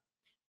like that.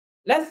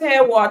 Let's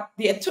hear what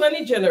the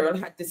Attorney General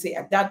had to say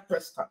at that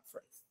press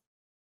conference.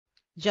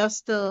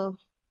 Just to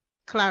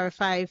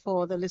clarify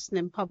for the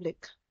listening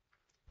public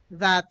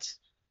that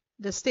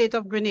the state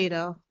of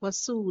Grenada was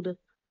sued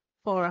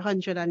for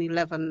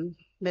 $111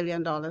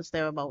 million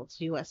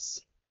thereabouts US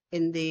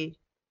in the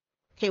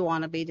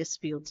Kawana Bay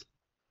dispute,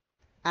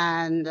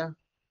 and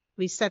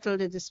we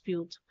settled the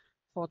dispute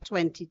for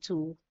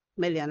 $22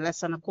 million, less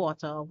than a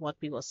quarter of what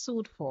we were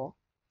sued for.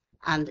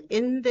 And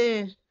in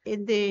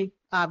the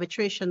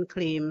arbitration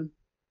claim,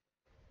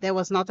 there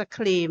was not a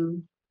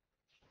claim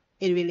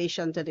in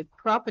relation to the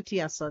property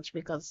as such,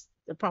 because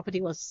the property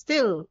was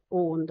still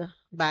owned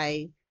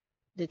by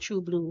the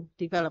True Blue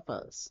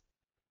developers.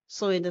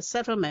 So in the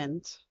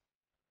settlement,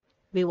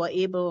 we were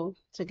able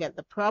to get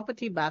the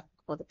property back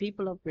for the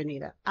people of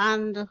Grenada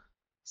and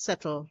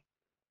settle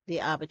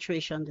the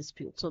arbitration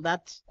dispute. So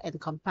that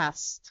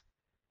encompassed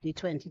the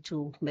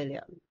 22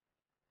 million.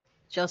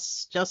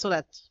 Just so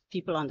that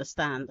people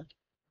understand,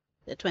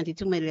 the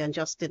 22 million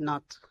just did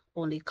not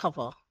only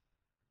cover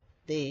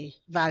the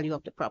value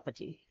of the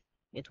property.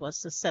 It was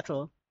to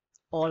settle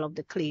all of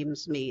the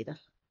claims made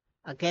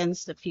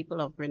against the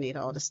people of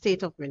Grenada or the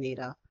state of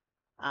Grenada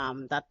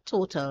that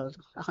totaled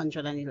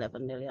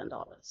 $111 million.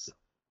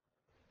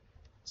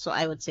 So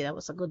I would say that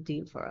was a good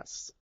deal for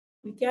us.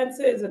 We can't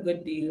say it's a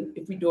good deal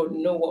if we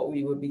don't know what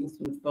we were being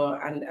sued for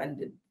and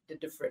the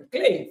different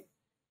claims.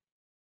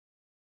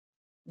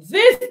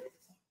 This,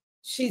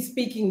 she's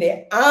speaking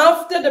there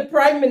after the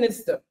Prime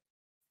Minister,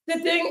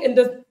 sitting in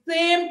the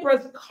same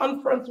press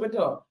conference with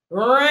her,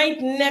 right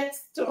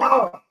next to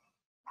her,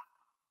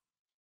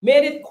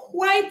 made it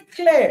quite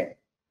clear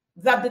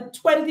that the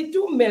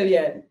 22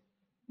 million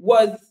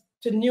was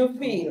to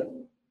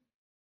Newfield,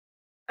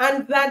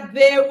 and that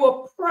there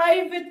were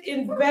private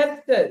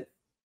investors,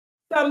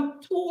 some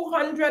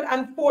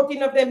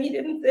 214 of them. He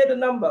didn't say the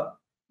number.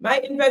 My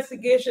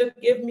investigation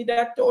gave me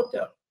that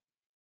total.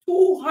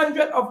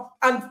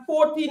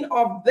 214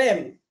 of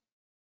them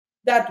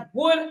that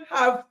would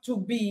have to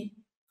be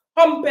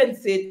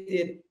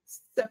compensated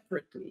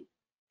separately.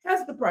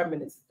 has the Prime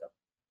Minister.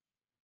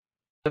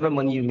 Whatever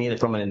money you made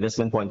from an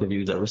investment point of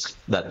view is a risk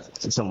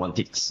that someone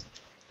takes.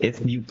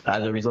 If you,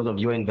 as a result of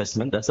your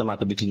investment, that's a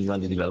matter between you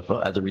and the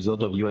developer. As a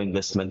result of your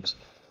investment,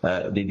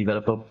 the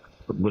developer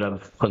would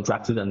have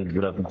contracted and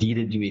would have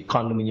deeded you a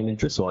condominium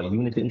interest or a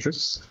unit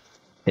interest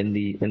in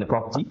the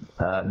property.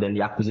 Then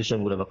the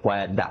acquisition would have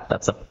acquired that.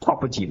 That's a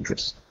property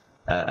interest.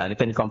 And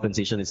if any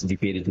compensation is to be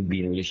paid, it would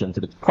be in relation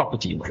to the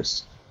property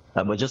interest.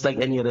 But just like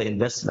any other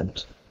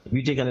investment, if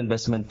you take an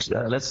investment,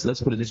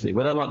 let's put it this way: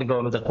 whether or not the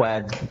government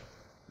acquired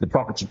the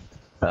property,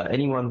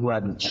 anyone who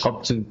had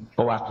up to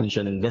our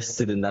acquisition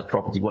invested in that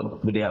property,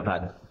 what would they have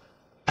had?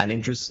 An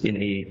interest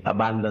in a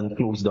abandoned,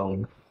 closed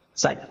down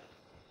site.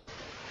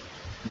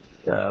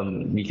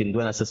 We can do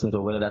an assessment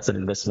of whether that's an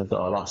investment or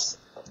a loss.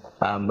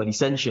 But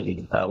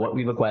essentially, what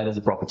we've acquired as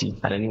a property,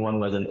 and anyone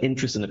who has an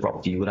interest in the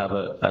property would have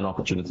an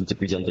opportunity to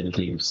present any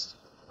claims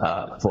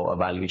for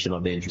evaluation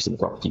of their interest in the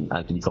property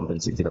and to be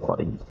compensated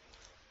accordingly.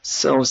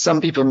 So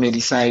some people may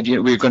decide,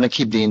 we're going to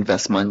keep the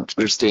investment,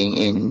 we're staying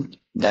in,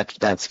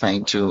 that's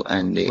fine too,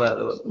 and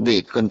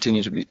they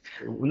continue to be.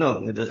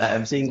 No,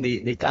 I'm saying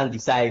they can't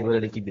decide whether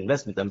they keep the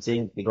investment. I'm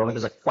saying the government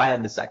has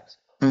acquired the site.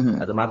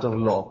 As a matter of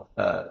law,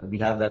 we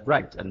have that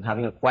right. And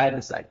having acquired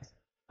the site,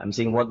 I'm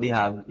saying what they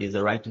have is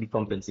a right to be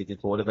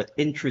compensated for whatever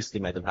interest they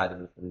might have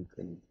had in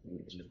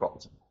the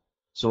property.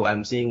 So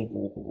I'm saying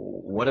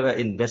whatever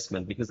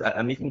investment, because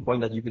I'm making the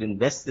point that you could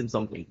invest in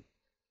something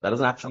that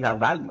doesn't actually have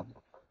value.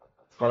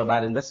 It's called a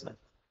bad investment,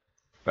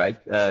 right?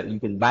 You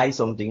can buy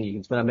something, you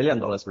can spend $1 million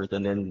for it,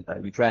 and then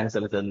you try and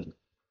sell it, and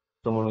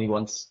someone only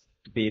wants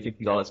to pay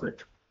 $50 for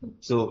it.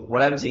 So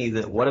what I'm saying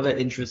is that whatever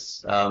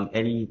interest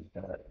any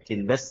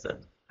investor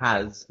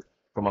has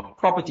from a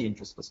property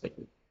interest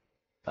perspective,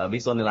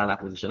 based on the Land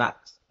Acquisition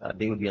Act,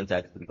 they would be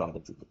entitled to be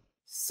compensated.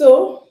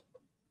 So,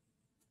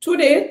 to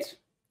date,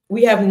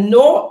 we have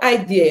no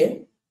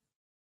idea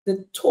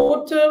the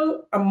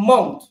total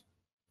amount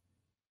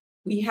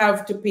we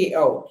have to pay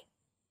out.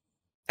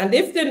 And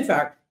if, in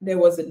fact, there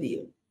was a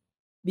deal.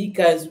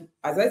 Because,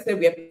 as I said,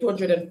 we have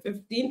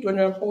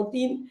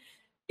 214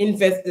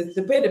 investors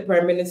to pay. The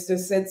Prime Minister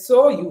said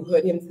so. You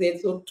heard him say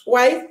so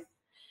twice.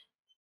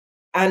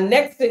 And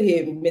next to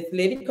him, Miss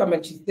Lady come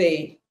and she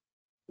say,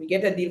 we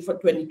get a deal for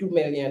 $22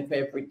 million for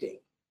everything.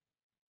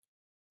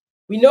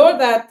 We know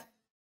that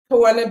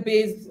Kawana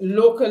Bay's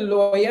local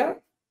lawyer,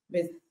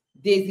 Ms.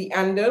 Daisy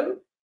Andel,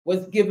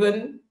 was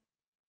given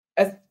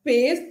a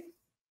space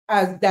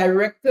as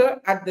director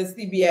at the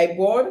CBI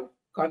board,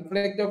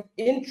 conflict of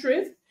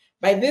interest,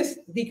 by this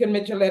Deacon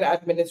Mitchell-led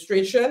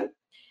administration.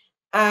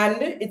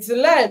 And it's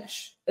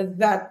alleged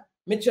that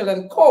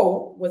Mitchell &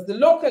 Co. was the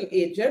local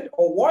agent,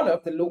 or one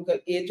of the local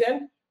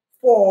agents,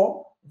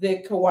 for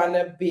the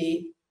Kawana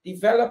Bay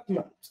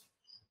development.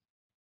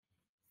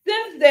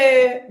 Since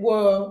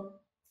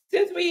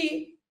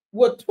we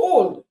were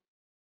told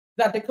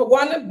that the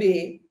Kawana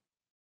Bay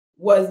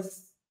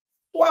was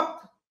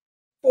swapped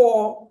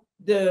for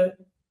the,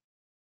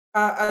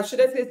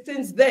 should I say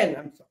since then,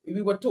 I'm sorry,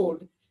 we were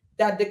told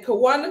that the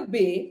Kawana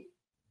Bay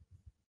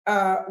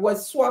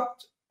was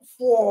swapped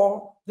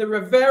for the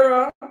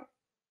Rivera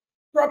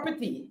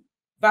property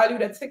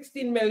valued at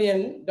 $16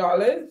 million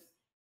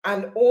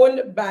and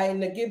owned by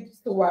Naguib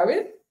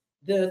Sawiris,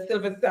 the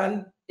Silver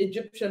Sand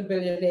Egyptian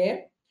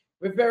billionaire.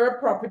 Rivera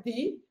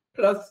property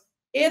plus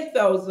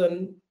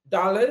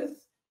 $8,000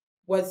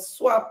 was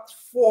swapped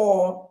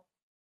for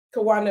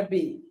Kawana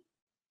Bay.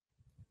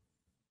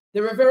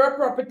 The Rivera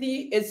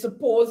property is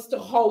supposed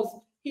to house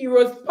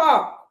Heroes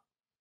Park.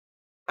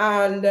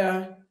 And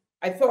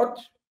I thought,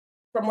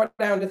 from what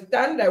I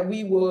understand, that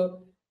we were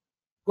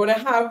going to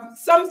have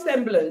some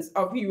semblance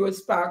of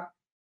Heroes Park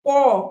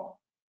for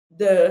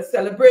the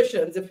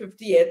celebrations, the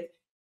 50th,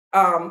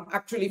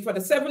 actually for the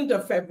 7th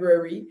of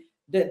February,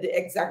 the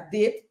exact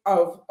date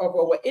of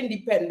our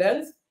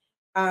independence.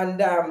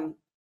 And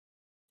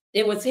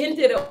it was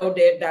hinted out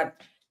there that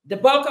the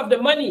bulk of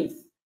the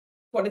monies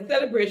for the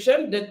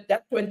celebration,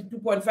 that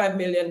 $22.5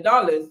 million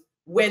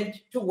went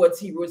towards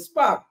Heroes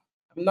Park.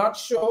 I'm not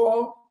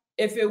sure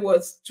if it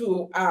was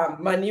to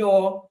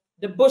manure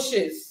the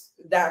bushes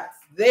that's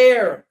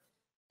there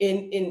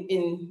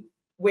in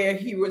where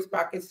Heroes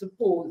Park is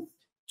supposed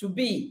to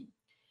be.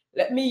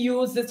 Let me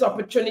use this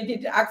opportunity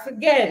to ask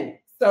again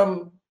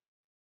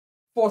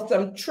for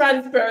some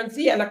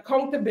transparency and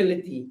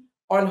accountability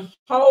on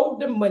how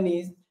the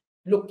monies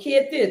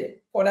located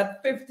for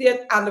that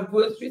 50th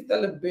anniversary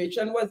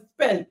celebration was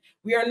spent.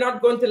 We are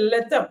not going to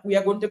let up. We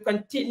are going to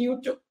continue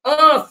to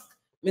ask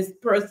Ms.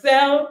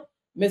 Purcell,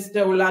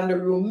 Mr. Orlando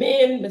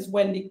Romaine, Ms.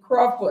 Wendy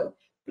Crawford,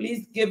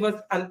 please give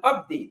us an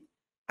update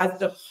as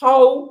to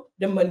how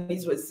the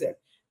monies were spent.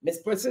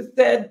 Ms. Purcell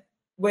said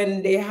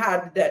when they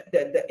had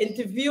the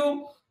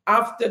interview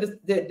after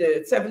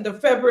the 7th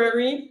of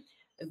February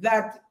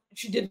that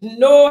she didn't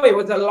know it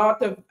was a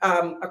lot of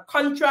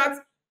contracts.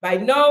 By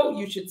now,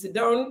 you should sit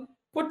down,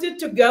 put it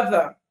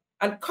together,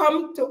 and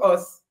come to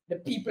us, the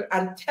people,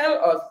 and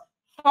tell us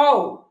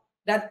how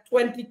that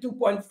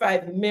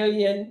 $22.5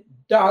 million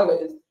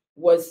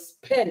was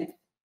spent.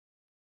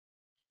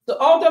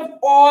 So out of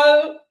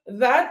all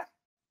that,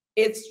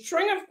 a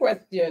string of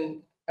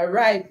questions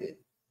arises.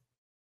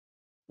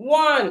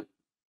 One,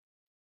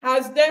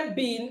 has there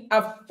been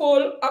a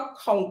full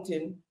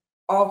accounting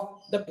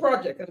of the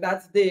project? And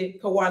that's the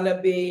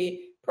Kawana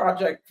Bay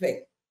project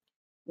thing.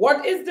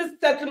 What is the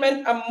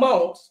settlement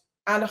amount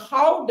and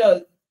how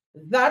does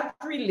that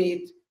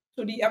relate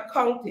to the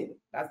accounting?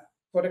 That's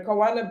for the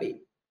Kawana Bay.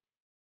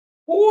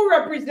 Who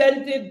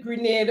represented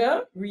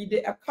Grenada re the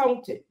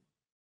accounting?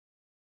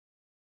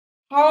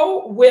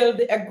 How will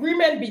the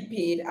agreement be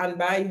paid and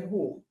by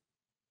whom?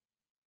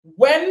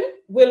 When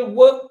will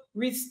work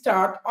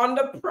restart on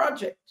the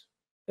project?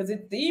 Because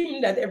it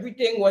seemed that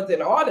everything was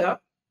in order.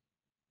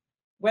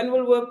 When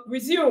will work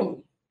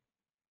resume?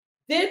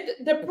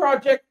 Did the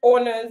project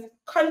owners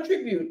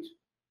contribute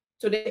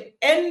to the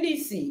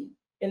NDC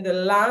in the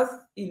last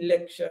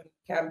election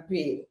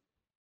campaign?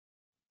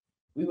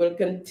 We will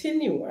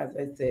continue, as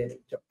I said,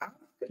 to ask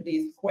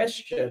these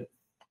questions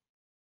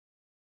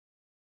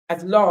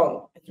as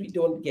long as we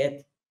don't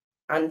get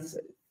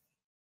answers.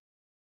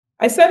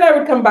 I said I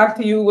would come back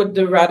to you with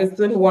the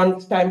Radisson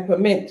once time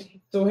permit.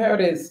 So here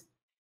it is.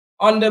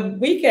 On the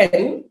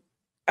weekend,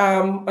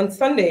 on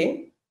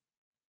Sunday,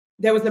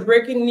 there was a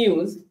breaking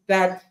news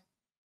that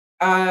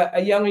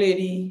a young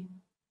lady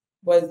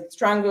was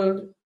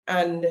strangled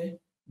and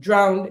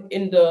drowned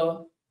in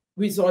the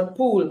resort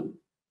pool.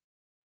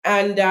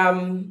 And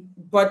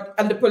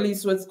the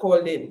police was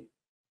called in.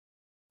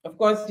 Of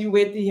course, you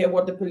wait to hear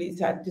what the police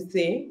had to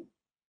say.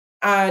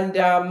 And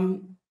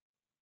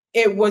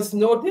it was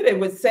noted, it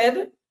was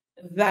said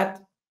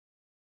that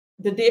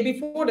the day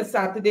before, the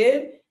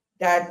Saturday,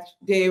 that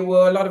there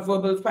were a lot of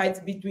verbal fights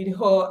between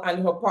her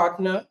and her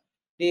partner.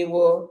 They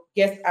were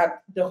guests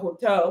at the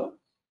hotel.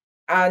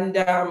 And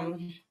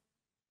the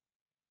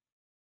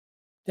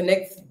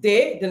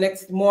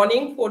next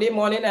morning, 4-day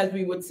morning, as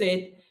we would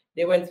say,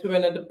 they went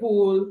swimming at the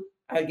pool.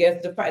 I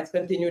guess the fights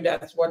continued.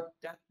 That's what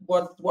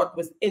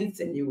was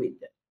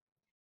insinuated.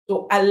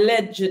 So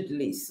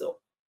allegedly so.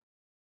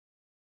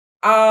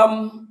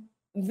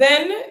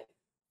 Then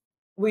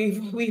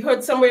we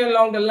heard somewhere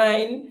along the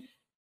line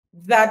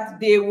that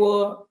they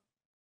were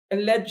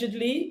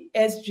allegedly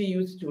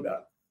SGU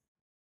students.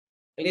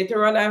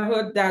 Later on, I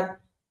heard that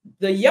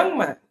the young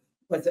man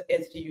was an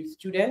SGU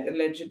student,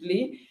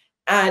 allegedly,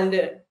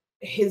 and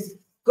his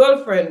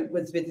girlfriend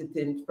was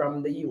visiting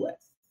from the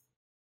US.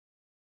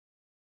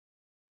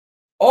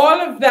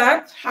 All of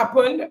that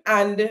happened,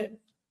 and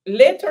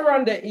later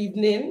on the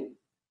evening,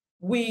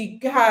 we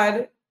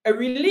had a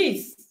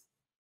release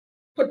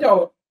put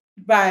out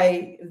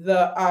by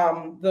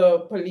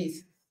the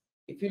police.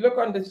 If you look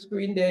on the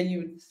screen there,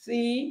 you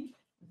see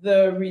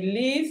the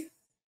release,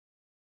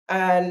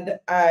 and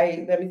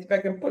let me see if I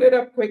can pull it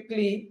up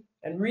quickly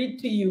and read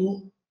to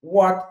you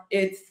what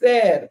it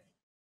said.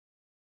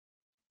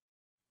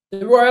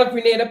 The Royal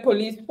Grenada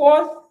Police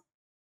Force.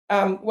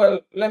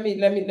 Well, let me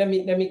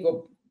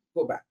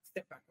go back,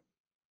 step back.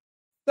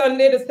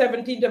 Sunday, the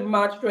 17th of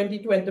March,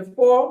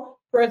 2024,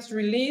 press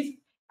release,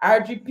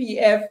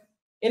 RGPF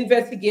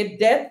investigate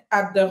death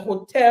at the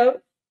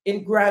hotel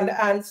in Grand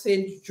Anse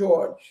St.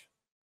 George,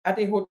 at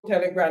a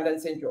hotel in Grand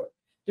Anse St. George.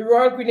 The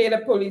Royal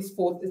Grenada Police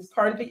Force is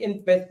currently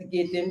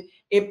investigating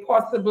a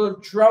possible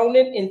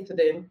drowning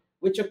incident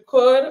which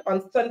occurred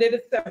on Sunday,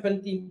 the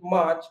 17th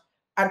March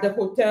at the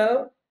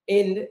hotel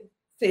in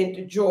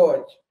St.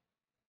 George.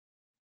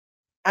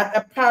 At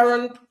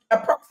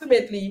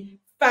approximately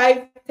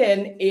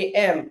 5:10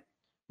 a.m.,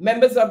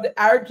 members of the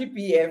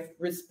RGPF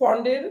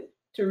responded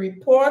to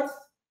reports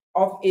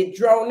of a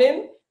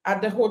drowning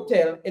at the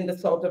hotel in the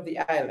south of the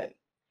island.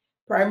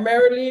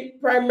 Preliminary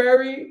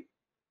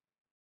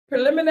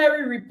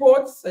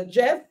reports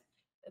suggest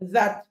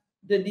that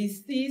the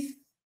deceased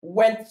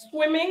went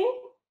swimming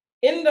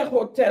in the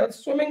hotel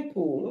swimming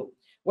pool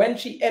when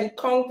she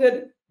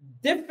encountered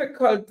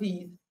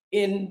difficulties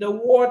in the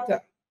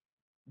water.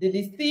 The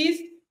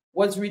deceased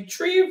was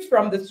retrieved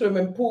from the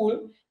swimming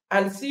pool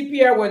and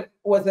CPR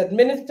was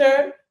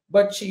administered,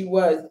 but she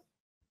was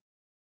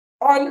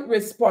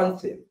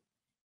unresponsive.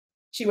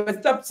 She was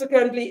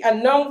subsequently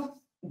announced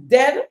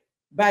dead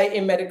by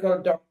a medical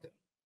doctor.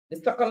 The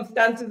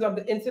circumstances of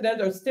the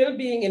incident are still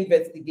being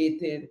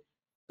investigated,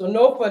 so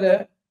no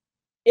further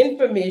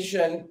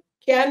information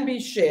can be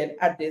shared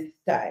at this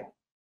time.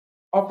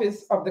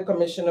 Office of the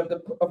Commissioner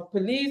of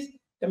Police,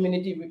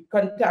 Community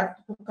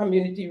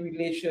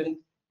Relations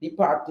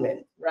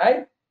Department,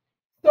 right?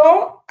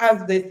 So,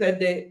 as they said,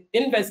 the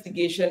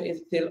investigation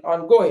is still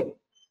ongoing.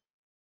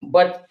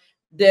 But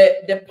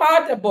the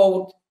part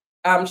about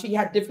she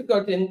had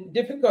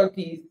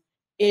difficulties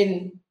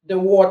in the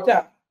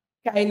water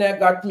kind of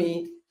got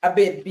me a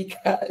bit,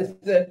 because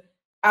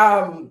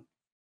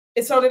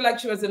it sounded like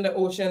she was in the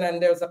ocean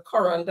and there was a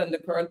current and the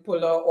current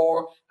pulled her,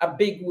 or a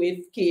big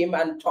wave came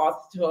and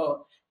tossed her,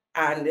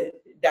 and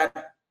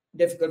that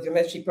difficulty,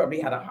 and she probably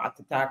had a heart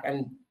attack,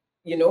 and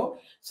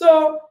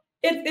so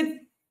it's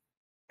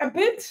a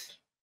bit,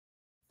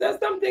 there's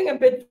something a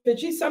bit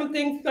fishy,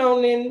 something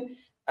sounding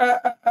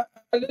a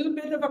little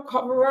bit of a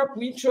cover-up.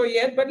 We sure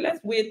yet, but let's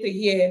wait to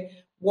hear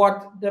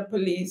what the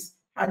police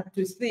have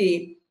to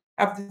say,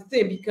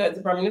 because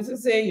the Prime Minister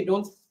say you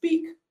don't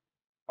speak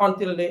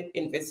until the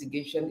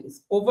investigation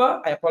is over.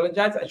 I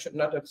apologize, I should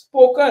not have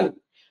spoken,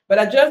 but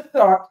I just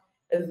thought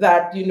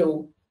that, you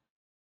know,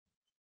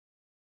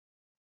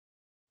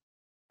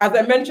 as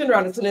I mentioned,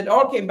 Anderson, it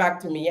all came back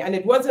to me, and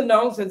it was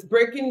announced as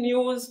breaking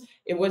news.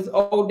 It was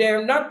out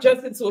there, not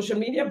just in social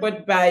media,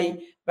 but by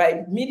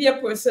media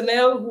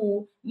personnel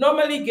who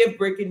normally give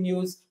breaking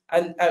news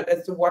and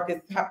as to what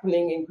is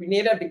happening in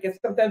Grenada, because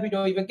sometimes we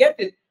don't even get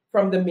it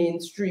from the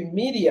mainstream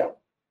media,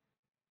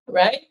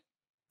 right?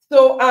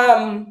 So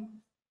I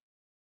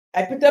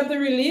put up the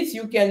release.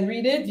 You can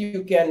read it.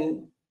 You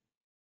can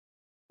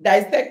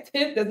dissect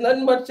it. There's not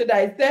much to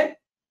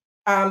dissect.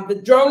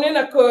 The drowning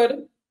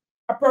occurred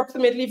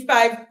approximately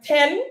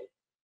 5:10.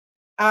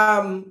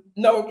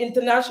 Now,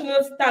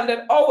 international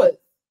standard hours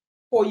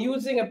for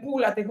using a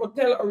pool at a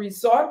hotel or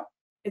resort,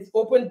 it's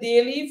open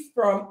daily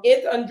from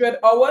 800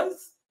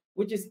 hours,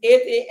 which is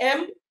 8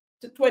 a.m.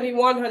 to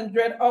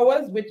 2100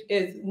 hours, which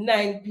is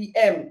 9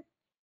 p.m.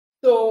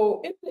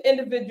 So if the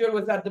individual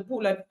was at the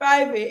pool at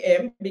 5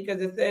 a.m., because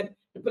the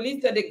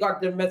police said they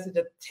got the message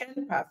at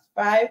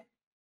 5:10,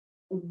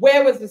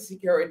 where was the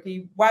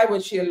security? Why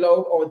was she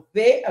allowed, or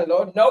they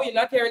allowed? No, you're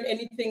not hearing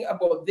anything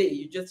about they.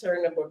 You're just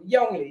hearing about the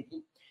young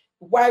lady.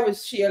 Why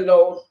was she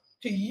allowed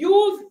to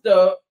use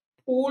the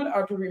pool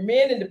or to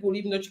remain in the pool,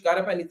 even though she got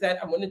up and decided,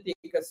 I'm going to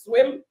take a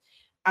swim?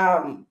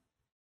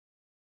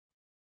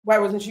 Why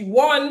wasn't she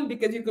warned?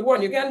 Because you could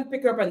warn. You can't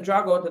pick her up and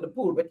drag her out of the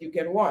pool, but you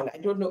can warn. I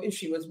don't know if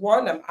she was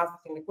warned. I'm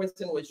asking the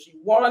question, was she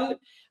warned?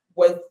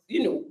 Was,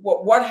 you know,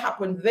 what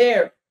happened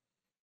there?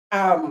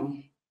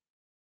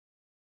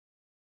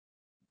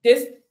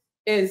 This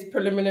is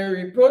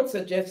preliminary report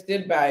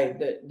suggested by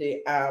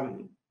the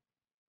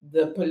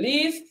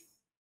police.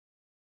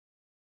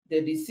 The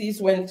deceased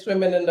went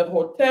swimming in the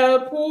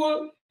hotel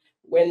pool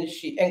when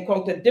she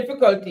encountered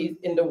difficulties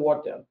in the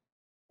water.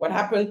 What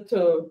happened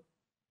to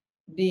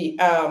the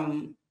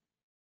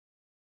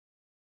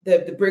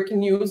breaking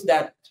news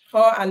that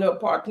her and her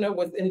partner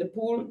was in the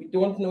pool, we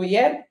don't know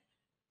yet.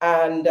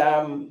 And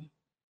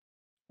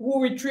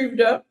who retrieved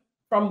her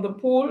from the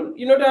pool?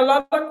 You know, there are a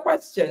lot of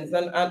questions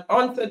and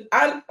unanswered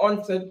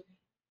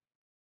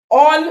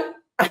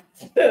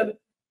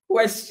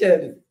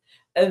questions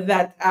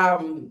that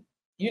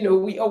you know,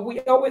 we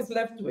always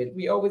left with.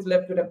 We always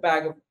left with a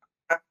bag of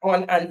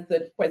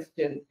unanswered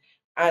questions.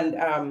 And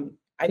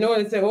I know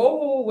they say,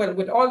 oh, well,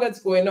 with all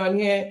that's going on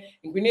here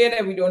in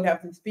Grenada, we don't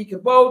have to speak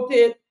about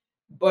it.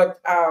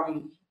 But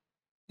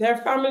there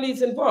are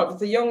families involved.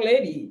 It's a young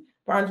lady,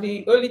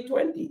 apparently early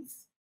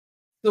 20s.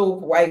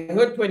 So I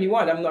heard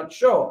 21, I'm not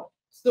sure.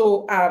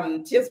 So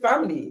she has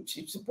family,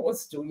 she's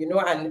supposed to, you know,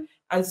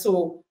 and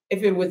so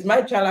if it was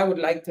my child, I would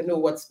like to know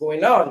what's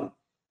going on,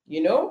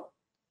 you know.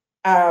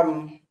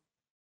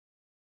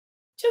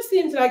 Just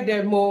seems like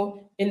there's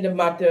more in the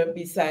matter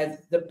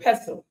besides the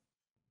pestle.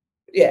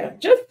 Yeah,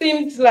 just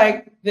seems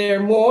like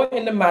there's more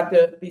in the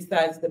matter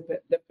besides the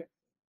pestle.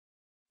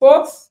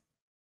 Folks,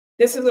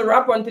 this is a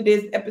wrap on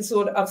today's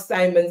episode of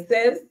Simon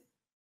Says.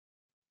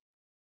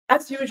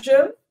 As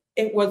usual,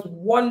 it was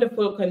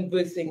wonderful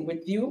conversing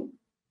with you,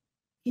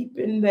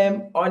 keeping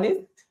them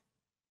honest.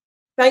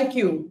 Thank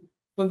you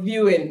for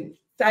viewing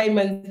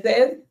Simon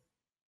Says,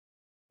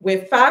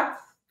 where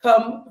facts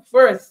come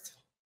first.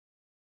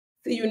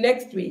 See you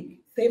next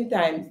week, same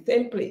time,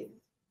 same place.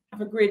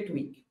 Have a great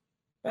week.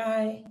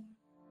 Bye.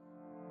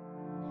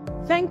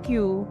 Thank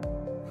you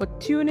for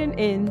tuning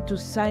in to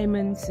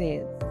Simon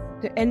Says.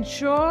 To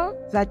ensure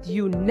that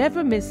you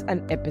never miss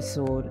an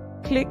episode,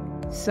 click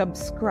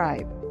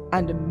subscribe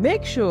and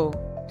make sure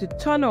to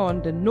turn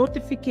on the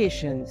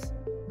notifications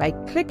by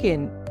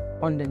clicking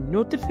on the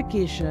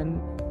notification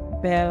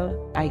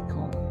bell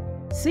icon.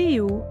 See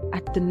you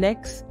at the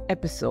next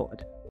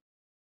episode.